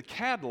book is a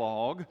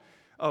catalog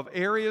of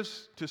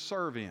areas to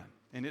serve in.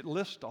 And it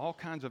lists all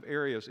kinds of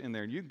areas in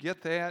there. And you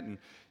get that, and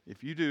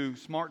if you do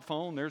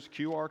smartphone, there's a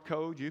QR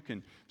code. You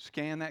can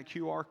scan that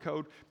QR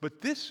code.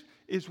 But this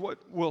is what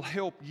will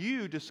help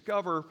you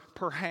discover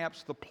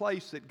perhaps the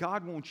place that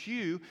God wants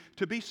you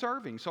to be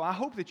serving. So I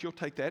hope that you'll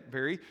take that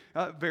very,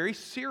 very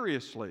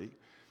seriously,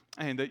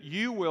 and that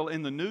you will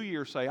in the new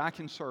year say, I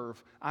can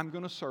serve. I'm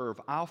going to serve.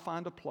 I'll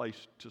find a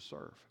place to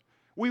serve.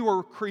 We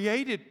were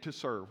created to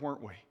serve,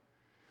 weren't we?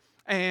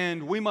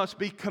 And we must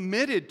be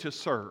committed to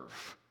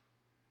serve.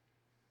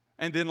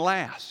 And then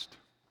last,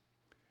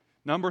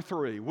 number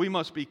 3, we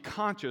must be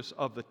conscious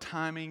of the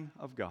timing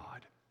of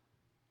God.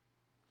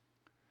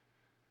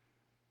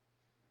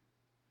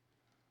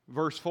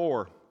 Verse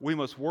 4, we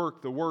must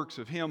work the works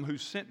of Him who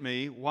sent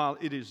me while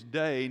it is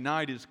day,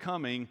 night is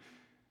coming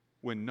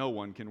when no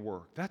one can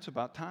work. That's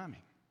about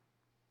timing.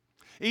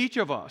 Each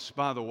of us,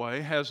 by the way,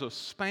 has a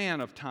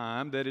span of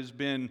time that has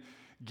been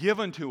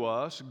given to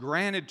us,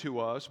 granted to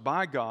us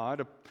by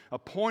God,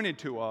 appointed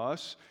to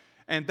us.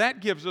 And that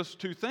gives us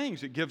two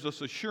things. It gives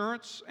us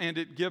assurance and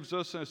it gives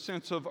us a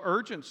sense of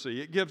urgency.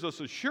 It gives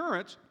us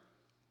assurance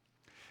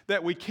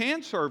that we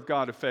can serve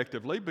God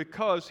effectively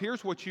because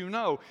here's what you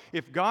know.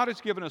 If God has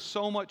given us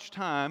so much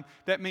time,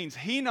 that means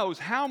He knows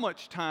how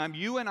much time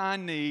you and I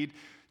need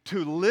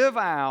to live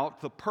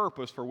out the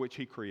purpose for which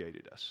He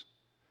created us.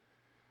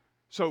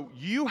 So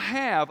you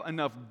have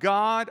enough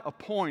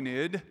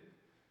God-appointed,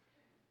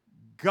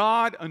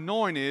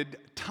 God-anointed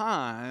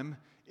time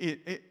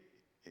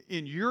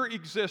in your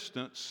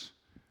existence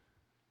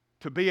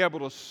to be able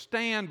to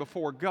stand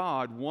before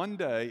God one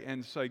day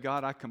and say,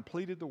 God, I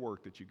completed the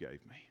work that you gave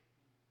me.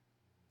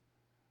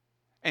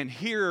 And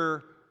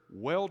hear,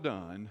 well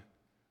done,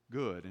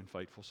 good and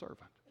faithful servant.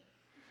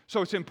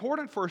 So it's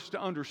important for us to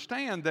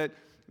understand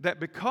that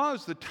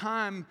because the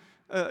time,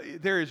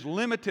 there is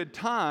limited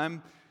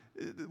time,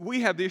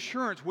 we have the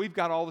assurance we've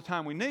got all the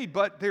time we need,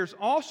 but there's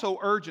also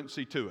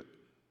urgency to it.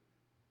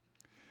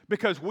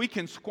 Because we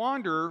can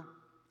squander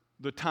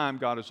the time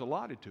God has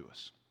allotted to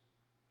us.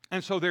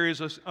 And so there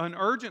is an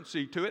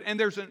urgency to it, and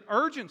there's an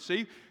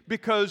urgency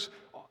because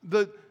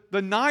the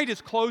night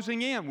is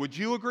closing in. Would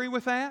you agree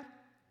with that?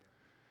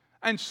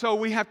 And so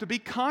we have to be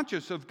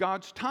conscious of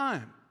God's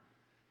time.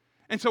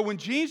 And so when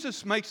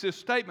Jesus makes this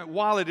statement,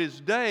 while it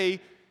is day,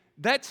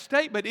 that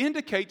statement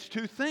indicates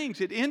two things.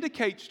 It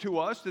indicates to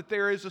us that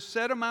there is a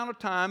set amount of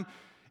time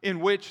in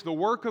which the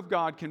work of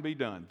God can be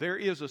done. There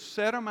is a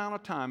set amount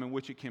of time in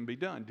which it can be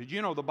done. Did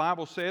you know the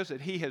Bible says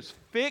that He has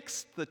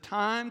fixed the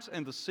times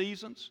and the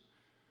seasons?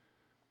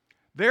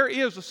 There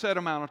is a set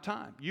amount of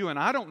time. You and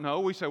I don't know.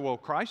 We say, well,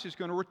 Christ is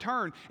going to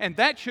return. And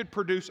that should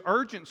produce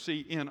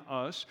urgency in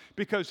us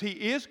because He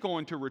is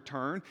going to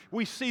return.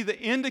 We see the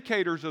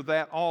indicators of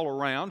that all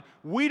around.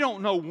 We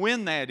don't know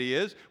when that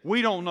is.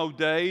 We don't know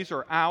days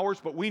or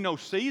hours, but we know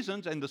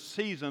seasons, and the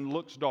season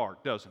looks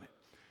dark, doesn't it?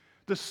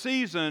 The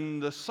season,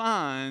 the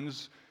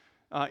signs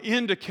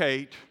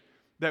indicate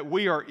that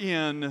we are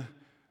in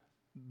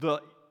the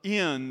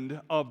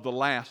end of the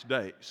last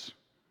days.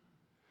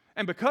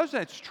 And because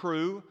that's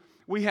true,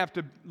 we have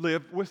to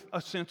live with a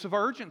sense of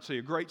urgency,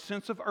 a great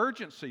sense of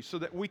urgency, so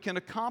that we can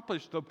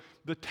accomplish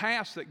the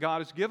task that God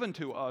has given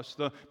to us,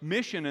 the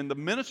mission and the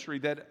ministry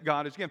that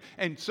God has given,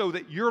 and so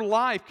that your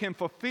life can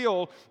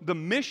fulfill the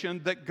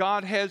mission that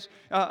God has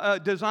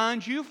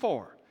designed you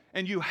for.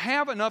 And you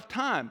have enough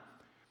time.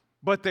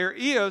 But there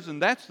is, and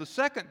that's the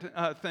second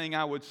thing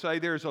I would say,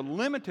 there's a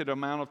limited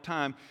amount of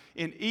time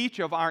in each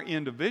of our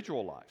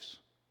individual lives.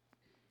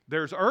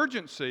 There's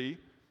urgency,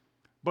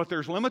 but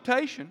there's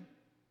limitation,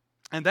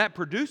 and that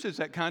produces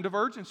that kind of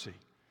urgency.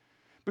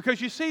 Because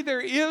you see,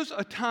 there is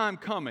a time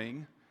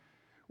coming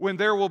when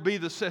there will be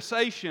the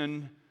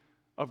cessation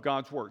of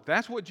God's work.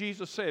 That's what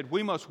Jesus said.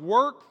 We must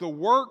work the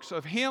works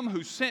of Him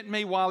who sent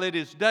me while it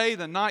is day.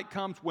 The night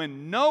comes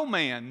when no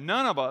man,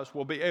 none of us,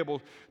 will be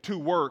able to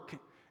work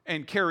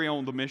and carry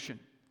on the mission.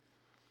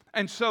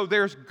 And so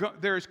there's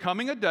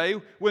coming a day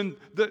when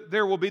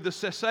there will be the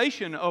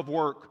cessation of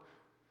work,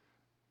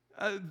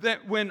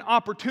 that when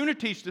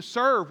opportunities to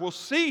serve will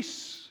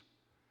cease,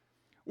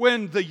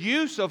 when the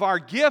use of our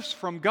gifts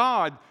from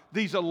God,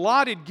 these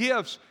allotted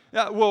gifts,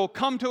 will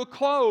come to a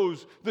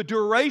close. The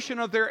duration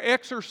of their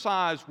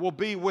exercise will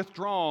be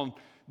withdrawn.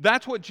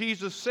 That's what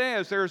Jesus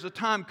says. There's a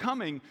time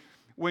coming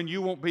when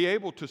you won't be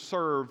able to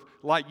serve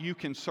like you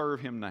can serve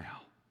Him now.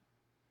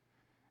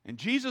 And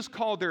Jesus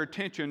called their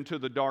attention to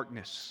the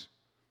darkness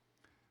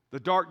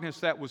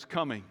that was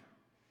coming,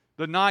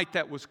 the night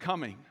that was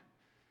coming,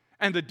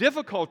 and the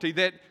difficulty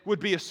that would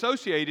be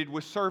associated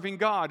with serving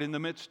God in the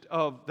midst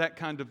of that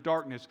kind of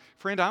darkness.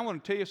 Friend, I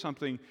want to tell you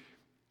something.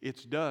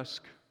 It's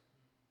dusk.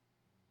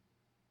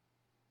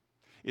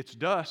 It's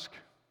dusk.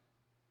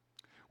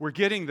 We're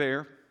getting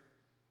there.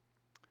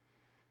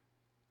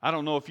 I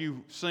don't know if you've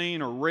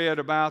seen or read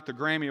about the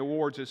Grammy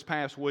Awards this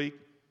past week.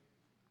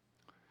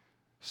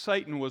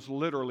 Satan was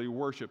literally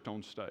worshiped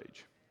on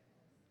stage.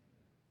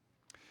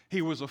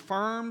 He was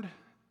affirmed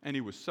and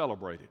he was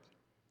celebrated.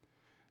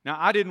 Now,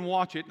 I didn't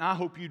watch it, and I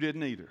hope you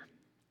didn't either.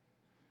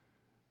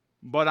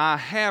 But I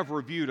have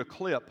reviewed a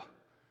clip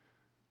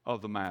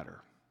of the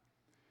matter.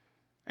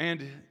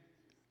 And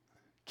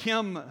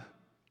Kim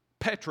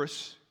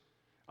Petras,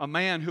 a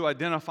man who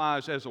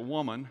identifies as a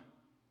woman,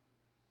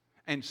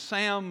 and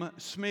Sam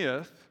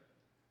Smith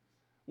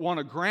won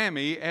a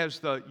Grammy as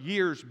the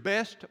year's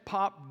best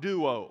pop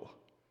duo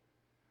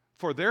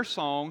for their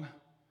song,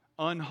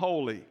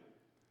 Unholy.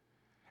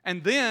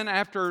 And then,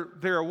 after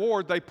their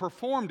award, they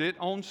performed it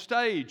on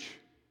stage.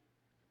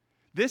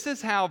 This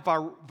is how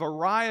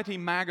Variety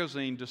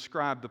magazine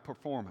described the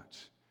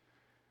performance: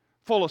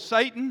 full of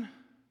Satan,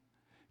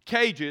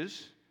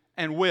 cages,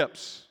 and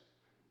whips,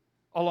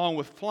 along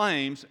with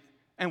flames,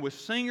 and with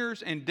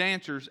singers and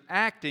dancers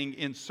acting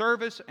in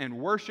service and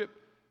worship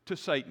to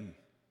Satan.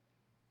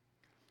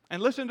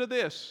 And listen to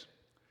this.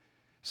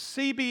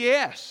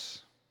 CBS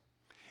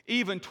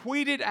even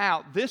tweeted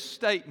out this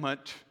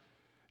statement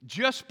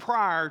just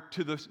prior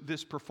to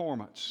this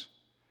performance.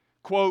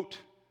 Quote,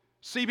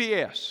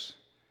 CBS,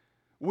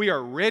 we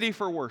are ready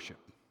for worship.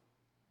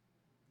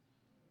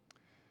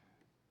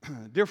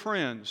 Dear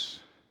friends,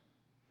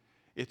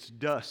 it's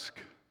dusk.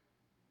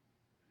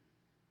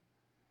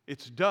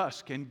 It's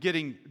dusk and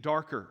getting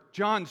darker.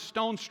 John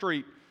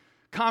Stonestreet,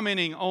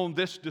 commenting on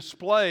this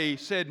display,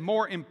 said,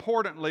 more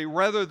importantly,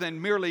 rather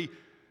than merely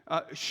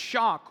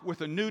shock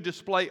with a new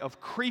display of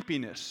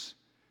creepiness,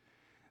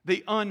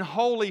 the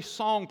unholy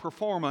song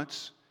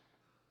performance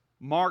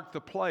marked the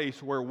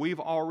place where we've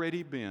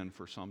already been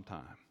for some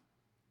time.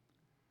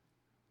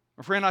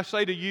 My friend, I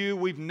say to you,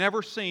 we've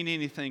never seen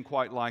anything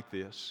quite like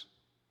this.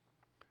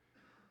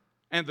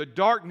 And the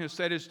darkness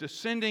that is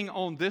descending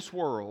on this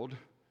world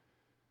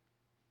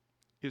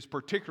is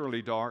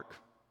particularly dark.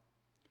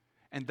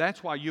 And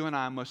that's why you and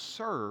I must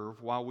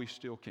serve while we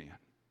still can.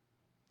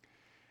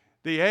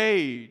 The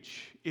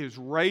age is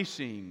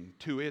racing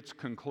to its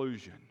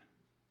conclusion.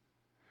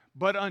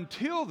 But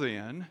until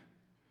then,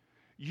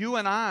 you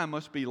and I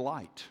must be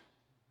light.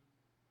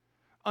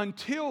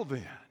 Until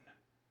then,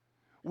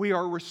 we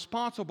are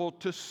responsible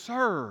to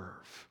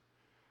serve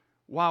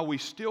while we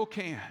still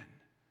can,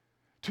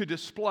 to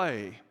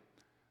display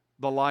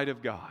the light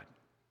of God.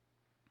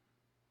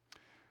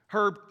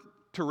 Herb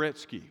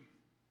Turetsky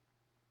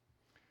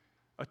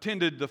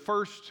attended the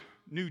first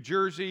New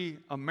Jersey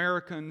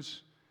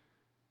Americans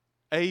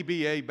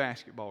ABA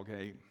basketball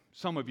game.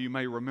 Some of you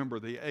may remember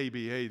the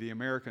ABA, the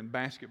American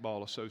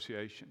Basketball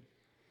Association.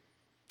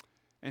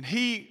 And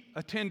he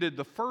attended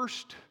the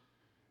first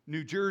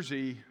New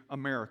Jersey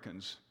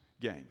Americans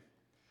game.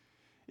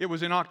 It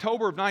was in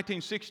October of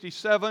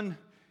 1967,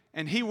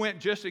 and he went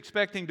just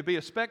expecting to be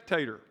a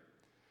spectator.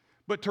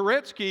 But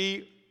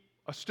Turetsky,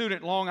 a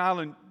student at Long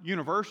Island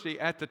University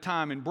at the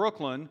time in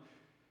Brooklyn,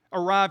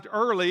 arrived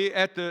early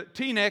at the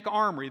Teaneck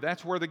Armory.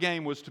 That's where the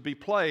game was to be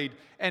played.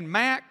 And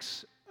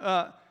Max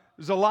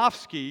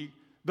Zalowski,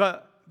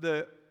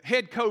 the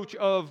head coach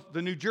of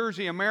the New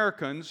Jersey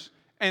Americans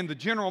and the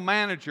general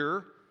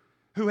manager,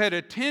 who had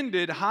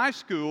attended high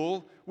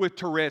school with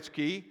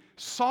Turetsky,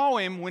 saw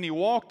him when he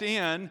walked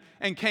in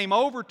and came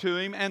over to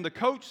him, and the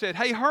coach said,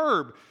 "Hey,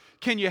 Herb,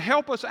 can you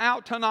help us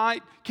out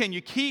tonight? Can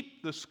you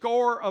keep the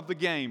score of the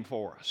game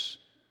for us?"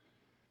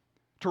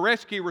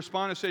 Turetsky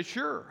responded and said,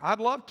 "Sure, I'd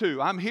love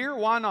to. I'm here,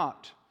 why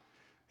not?"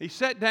 He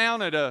sat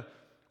down at a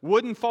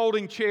wooden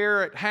folding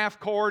chair at half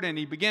court and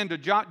he began to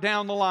jot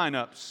down the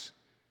lineups.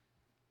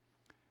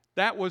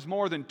 That was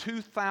more than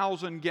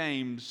 2,000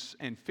 games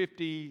and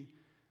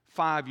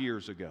 55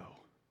 years ago.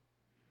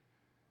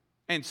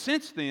 And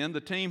since then,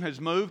 the team has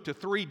moved to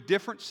 3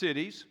 different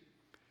cities,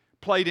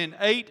 played in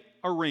 8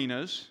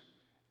 arenas,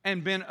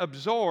 and been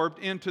absorbed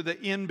into the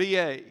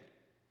NBA.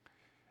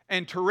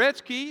 And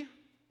Turetsky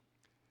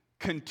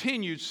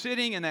continued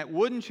sitting in that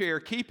wooden chair,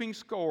 keeping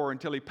score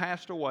until he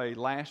passed away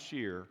last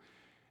year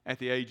at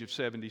the age of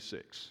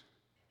 76.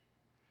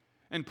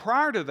 And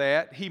prior to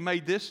that, he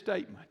made this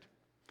statement.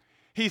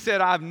 He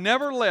said, "I've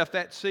never left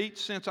that seat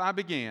since I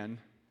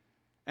began,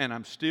 and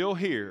I'm still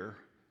here,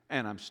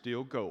 and I'm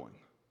still going."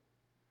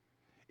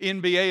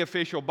 NBA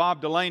official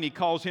Bob Delaney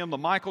calls him the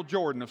Michael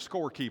Jordan of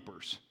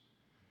scorekeepers.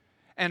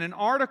 And an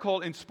article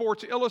in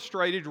Sports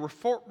Illustrated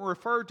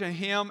referred to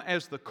him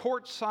as the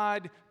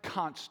courtside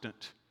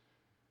constant.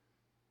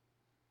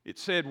 It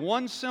said,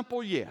 "One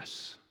simple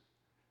yes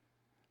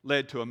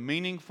led to a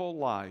meaningful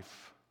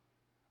life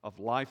of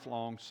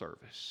lifelong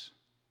service."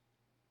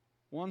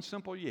 One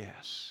simple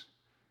yes,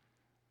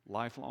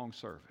 lifelong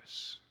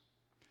service.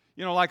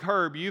 You know, like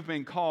Herb, you've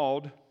been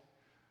called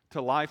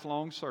to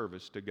lifelong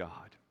service to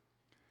God.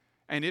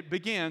 And it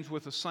begins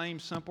with the same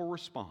simple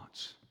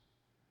response.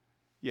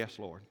 Yes,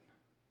 Lord.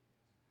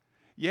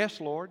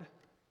 Yes, Lord.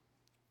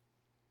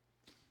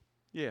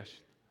 Yes,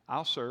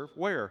 I'll serve.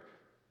 Where?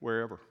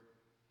 Wherever.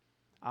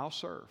 I'll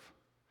serve.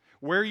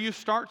 Where you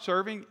start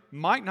serving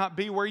might not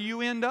be where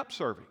you end up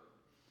serving.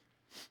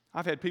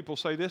 I've had people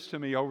say this to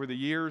me over the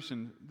years,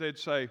 and they'd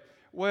say,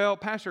 "Well,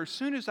 Pastor, as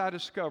soon as I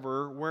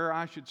discover where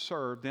I should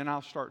serve, then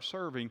I'll start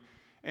serving."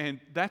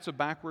 And that's a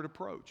backward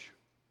approach.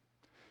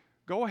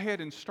 Go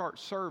ahead and start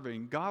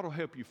serving. God will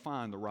help you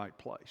find the right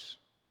place.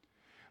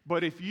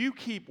 But if you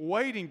keep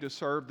waiting to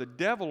serve, the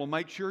devil will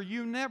make sure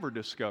you never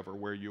discover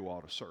where you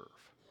ought to serve.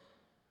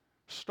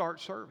 Start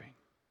serving.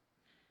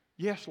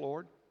 Yes,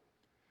 Lord.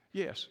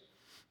 Yes.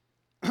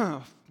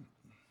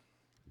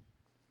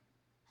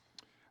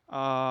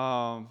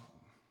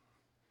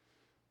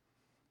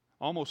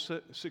 Almost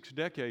 6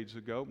 decades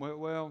ago,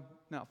 well,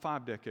 now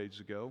 5 decades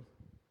ago,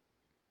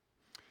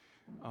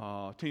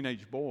 a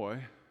teenage boy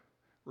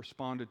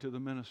responded to the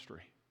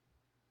ministry.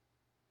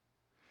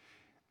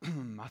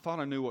 I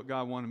thought I knew what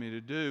God wanted me to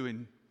do,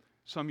 and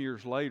some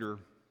years later,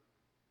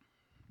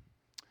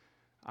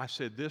 I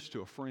said this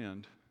to a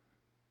friend: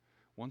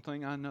 one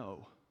thing I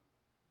know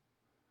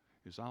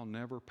is I'll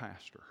never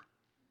pastor.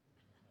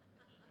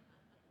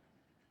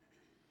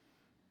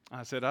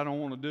 I said, I don't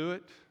want to do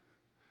it.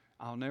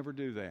 I'll never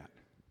do that.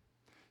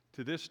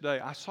 To this day,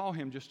 I saw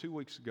him just 2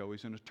 weeks ago.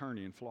 He's an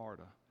attorney in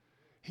Florida.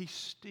 He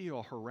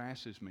still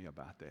harasses me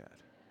about that.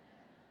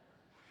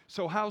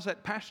 So how's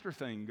that pastor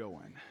thing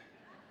going?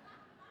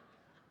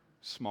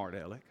 Smart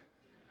aleck.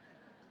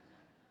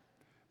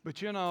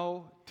 But you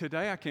know,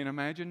 today I can't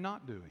imagine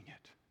not doing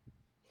it.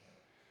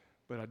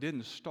 But I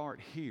didn't start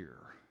here.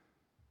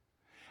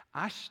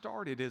 I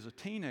started as a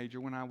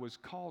teenager when I was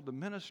called to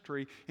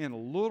ministry in a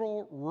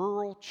little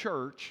rural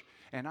church,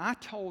 and I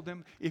told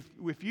them,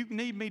 if you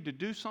need me to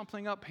do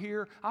something up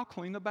here, I'll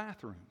clean the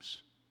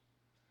bathrooms.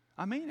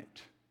 I mean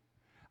it.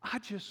 I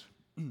just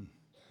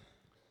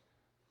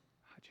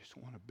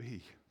want to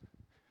be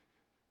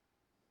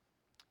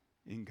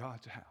in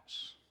God's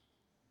house.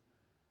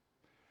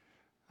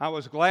 I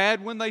was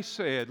glad when they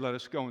said, let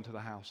us go into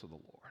the house of the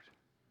Lord.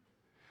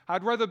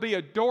 I'd rather be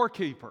a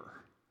doorkeeper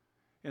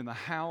in the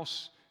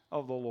house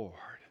of the Lord,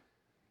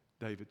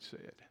 David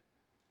said.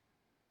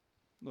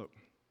 Look,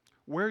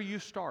 where you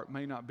start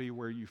may not be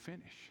where you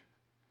finish,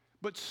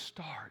 but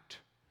start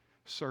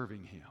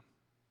serving Him.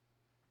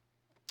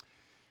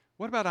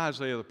 What about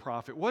Isaiah the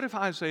prophet? What if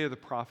Isaiah the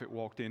prophet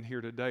walked in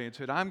here today and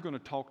said, I'm going to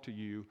talk to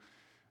you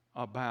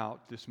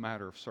about this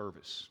matter of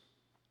service?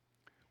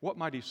 What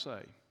might he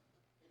say?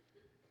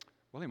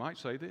 Well, he might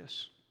say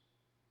this: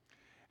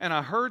 and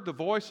I heard the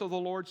voice of the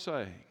Lord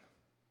saying,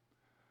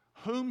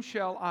 whom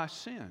shall I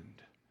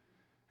send,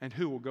 and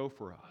who will go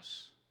for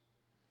us?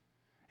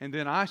 And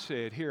then I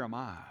said, here am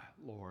I,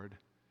 Lord,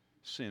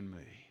 send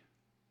me.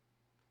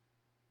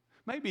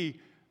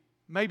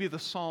 Maybe the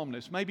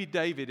psalmist, maybe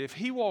David, if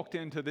he walked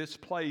into this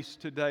place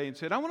today and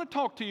said, I want to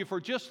talk to you for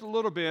just a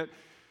little bit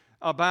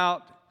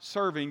about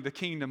serving the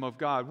kingdom of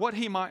God, what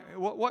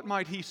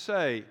might he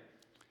say? It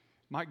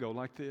might go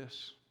like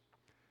this: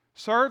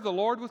 serve the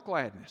Lord with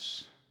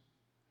gladness.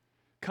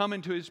 Come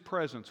into His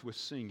presence with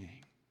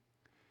singing.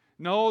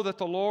 Know that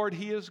the Lord,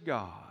 He is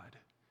God.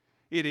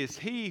 It is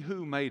He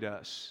who made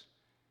us,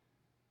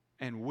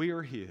 and we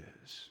are His.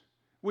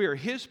 We are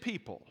His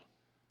people.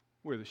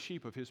 We're the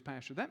sheep of His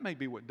pasture. That may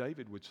be what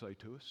David would say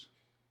to us.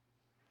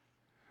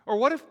 Or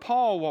what if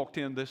Paul walked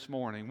in this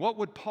morning? What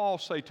would Paul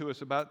say to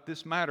us about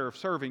this matter of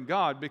serving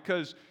God?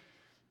 Because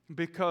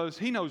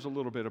he knows a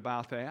little bit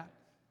about that.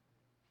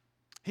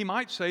 He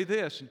might say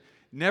this: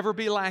 never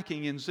be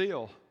lacking in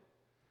zeal,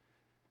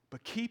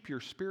 but keep your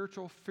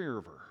spiritual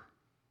fervor,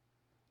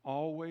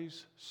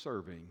 always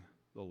serving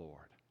the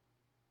Lord.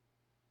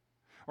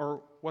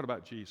 Or what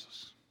about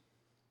Jesus?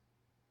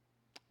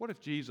 What if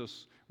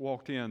Jesus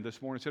walked in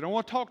this morning and said, I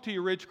want to talk to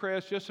you,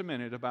 Ridgecrest, just a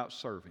minute about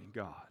serving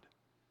God?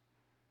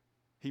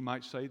 He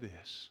might say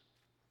this: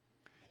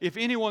 if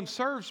anyone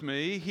serves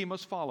me, he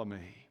must follow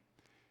me.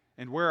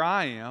 And where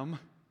I am,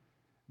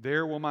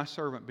 there will my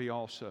servant be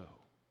also.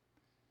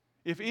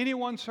 If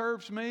anyone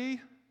serves me,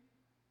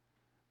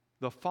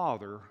 the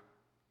Father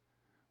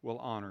will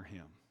honor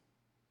him.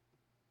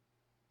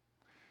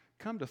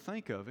 Come to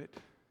think of it,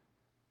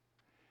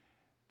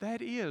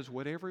 that is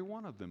what every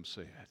one of them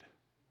said.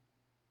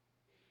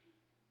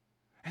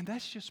 And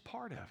that's just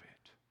part of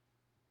it.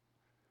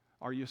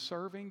 Are you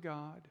serving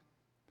God?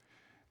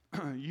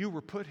 You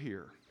were put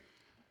here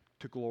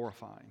to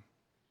glorify Him.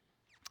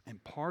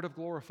 And part of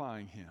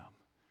glorifying Him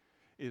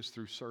is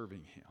through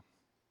serving Him.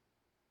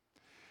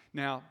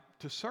 Now,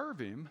 to serve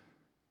Him,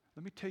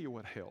 let me tell you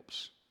what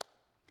helps: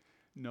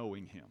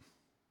 knowing Him.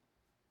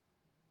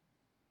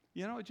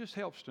 You know, it just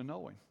helps to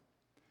know Him.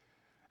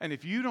 And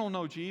if you don't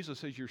know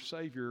Jesus as your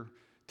Savior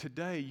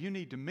today, you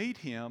need to meet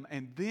Him,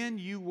 and then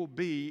you will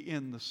be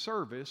in the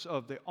service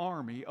of the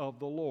army of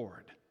the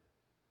Lord.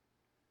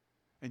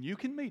 And you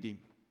can meet Him.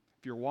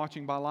 If you're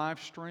watching by live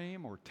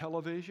stream or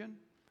television,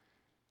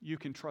 you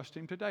can trust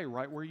Him today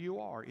right where you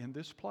are, in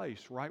this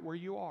place, right where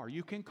you are.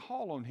 You can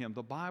call on Him.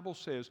 The Bible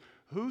says,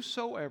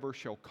 whosoever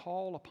shall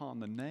call upon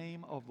the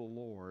name of the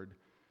Lord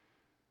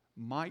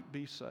might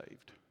be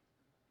saved.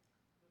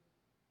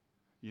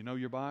 You know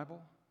your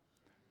Bible?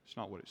 It's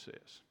not what it says.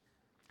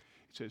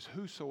 It says,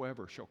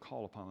 whosoever shall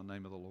call upon the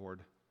name of the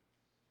Lord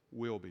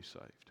will be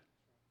saved.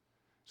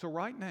 So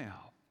right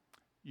now,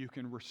 you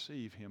can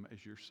receive Him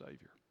as your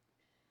Savior.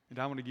 And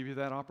I want to give you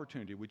that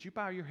opportunity. Would you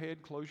bow your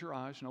head, close your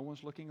eyes, no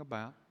one's looking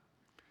about.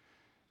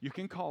 You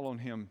can call on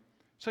Him.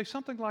 Say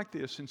something like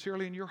this,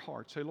 sincerely in your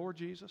heart. Say, Lord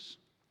Jesus,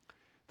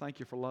 Thank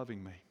you for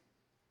loving me.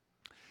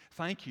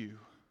 Thank you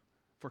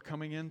for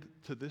coming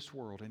into this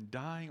world and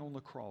dying on the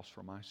cross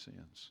for my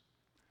sins.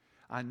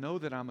 I know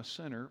that I'm a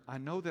sinner. I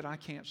know that I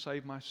can't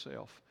save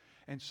myself.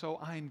 And so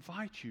I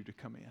invite you to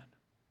come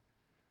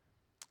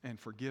in and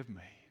forgive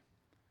me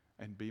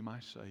and be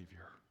my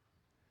Savior.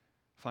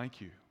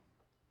 Thank you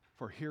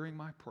for hearing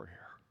my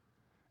prayer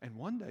and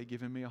one day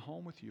giving me a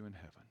home with you in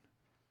heaven.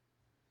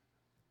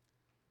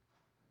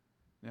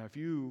 Now, if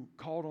you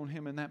called on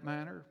Him in that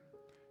manner,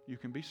 you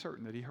can be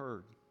certain that He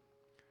heard.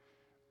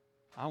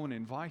 I want to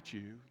invite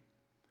you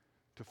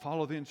to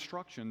follow the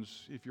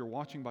instructions. If you're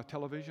watching by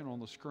television on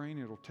the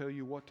screen, it'll tell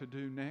you what to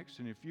do next.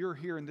 And if you're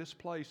here in this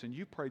place and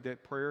you prayed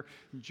that prayer,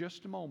 in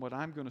just a moment,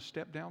 I'm going to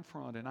step down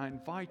front and I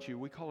invite you,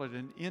 we call it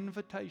an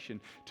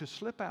invitation, to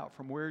slip out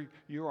from where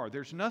you are.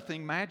 There's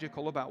nothing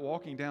magical about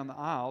walking down the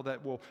aisle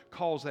that will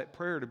cause that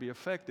prayer to be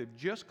effective.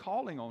 Just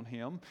calling on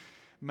Him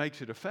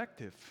makes it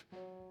effective.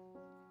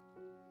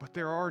 But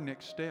there are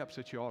next steps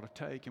that you ought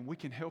to take, and we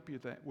can help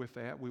you with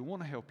that. We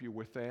want to help you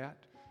with that.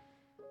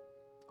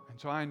 And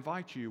so I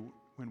invite you,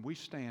 when we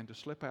stand, to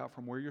slip out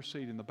from where you're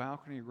seated in the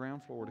balcony or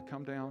ground floor, to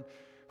come down,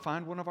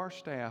 find one of our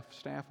staff.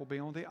 Staff will be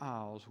on the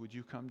aisles. Would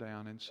you come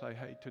down and say,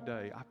 hey,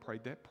 today I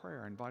prayed that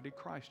prayer, invited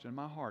Christ in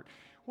my heart.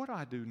 What do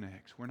I do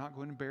next? We're not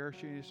going to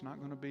embarrass you. It's not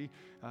going to be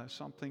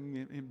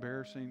something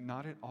embarrassing.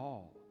 Not at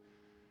all.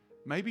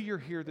 Maybe you're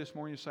here this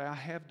morning and say, I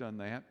have done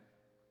that.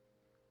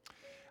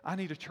 I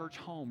need a church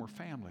home or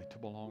family to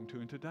belong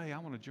to, and today I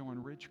want to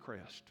join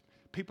Ridgecrest.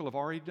 People have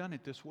already done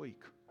it this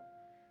week.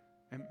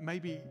 And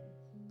maybe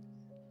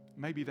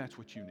that's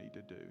what you need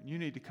to do. You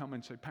need to come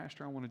and say,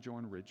 Pastor, I want to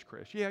join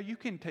Ridgecrest. Yeah, you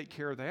can take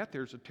care of that.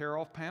 There's a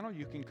tear-off panel.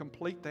 You can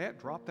complete that,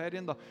 drop that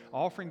in the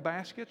offering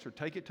baskets, or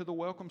take it to the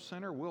Welcome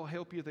Center. We'll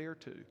help you there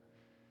too.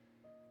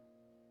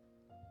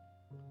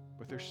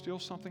 But there's still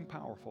something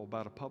powerful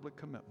about a public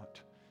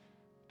commitment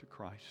to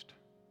Christ,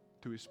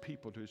 to His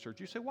people, to His church.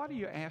 You say, why do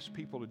you ask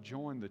people to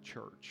join the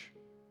church?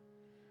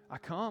 I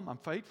come, I'm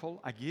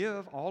faithful, I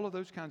give, all of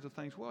those kinds of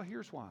things. Well,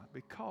 here's why.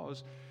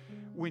 Because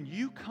when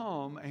you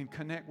come and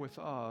connect with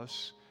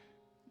us,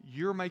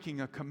 you're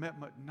making a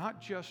commitment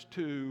not just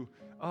to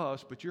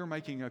us, but you're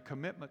making a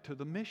commitment to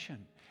the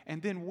mission.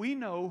 And then we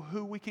know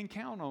who we can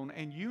count on,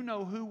 and you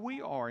know who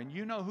we are, and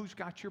you know who's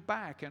got your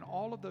back, and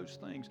all of those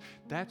things.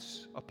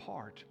 That's a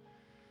part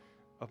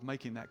of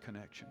making that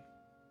connection.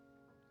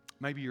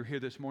 Maybe you're here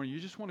this morning,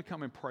 you just want to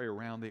come and pray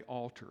around the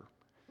altar.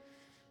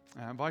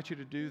 I invite you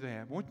to do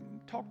that.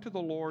 Talk to the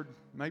Lord.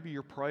 Maybe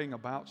you're praying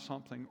about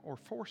something or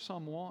for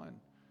someone.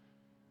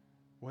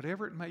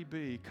 Whatever it may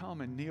be, come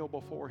and kneel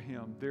before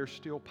Him. There's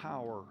still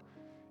power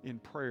in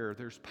prayer.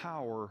 There's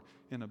power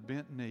in a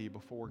bent knee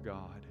before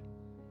God.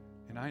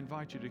 And I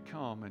invite you to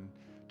come and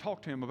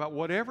talk to Him about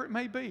whatever it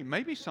may be.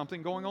 Maybe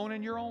something going on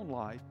in your own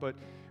life, but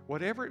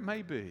whatever it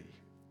may be.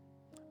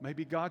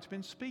 Maybe God's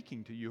been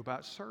speaking to you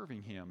about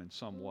serving Him in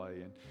some way,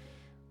 and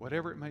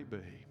whatever it may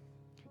be.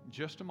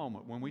 Just a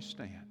moment when we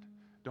stand.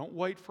 Don't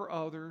wait for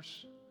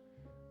others.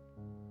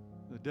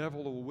 The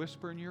devil will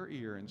whisper in your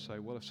ear and say,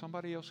 well, if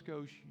somebody else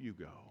goes, you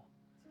go.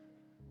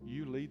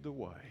 You lead the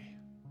way.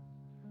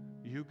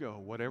 You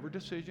go. Whatever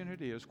decision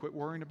it is, quit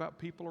worrying about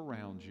people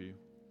around you.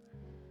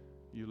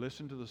 You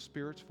listen to the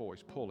Spirit's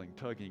voice pulling,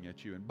 tugging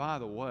at you. And by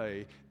the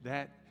way,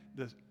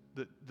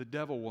 the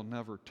devil will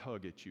never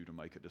tug at you to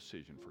make a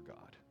decision for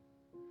God.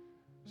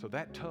 So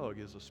that tug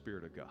is the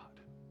Spirit of God.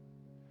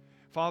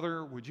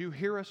 Father, would you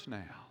hear us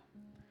now?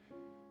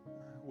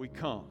 We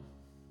come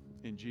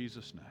in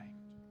Jesus' name.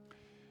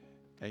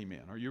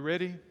 Amen. Are you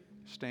ready?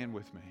 Stand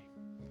with me.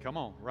 Come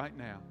on, right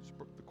now.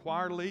 The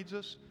choir leads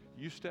us.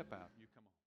 You step out.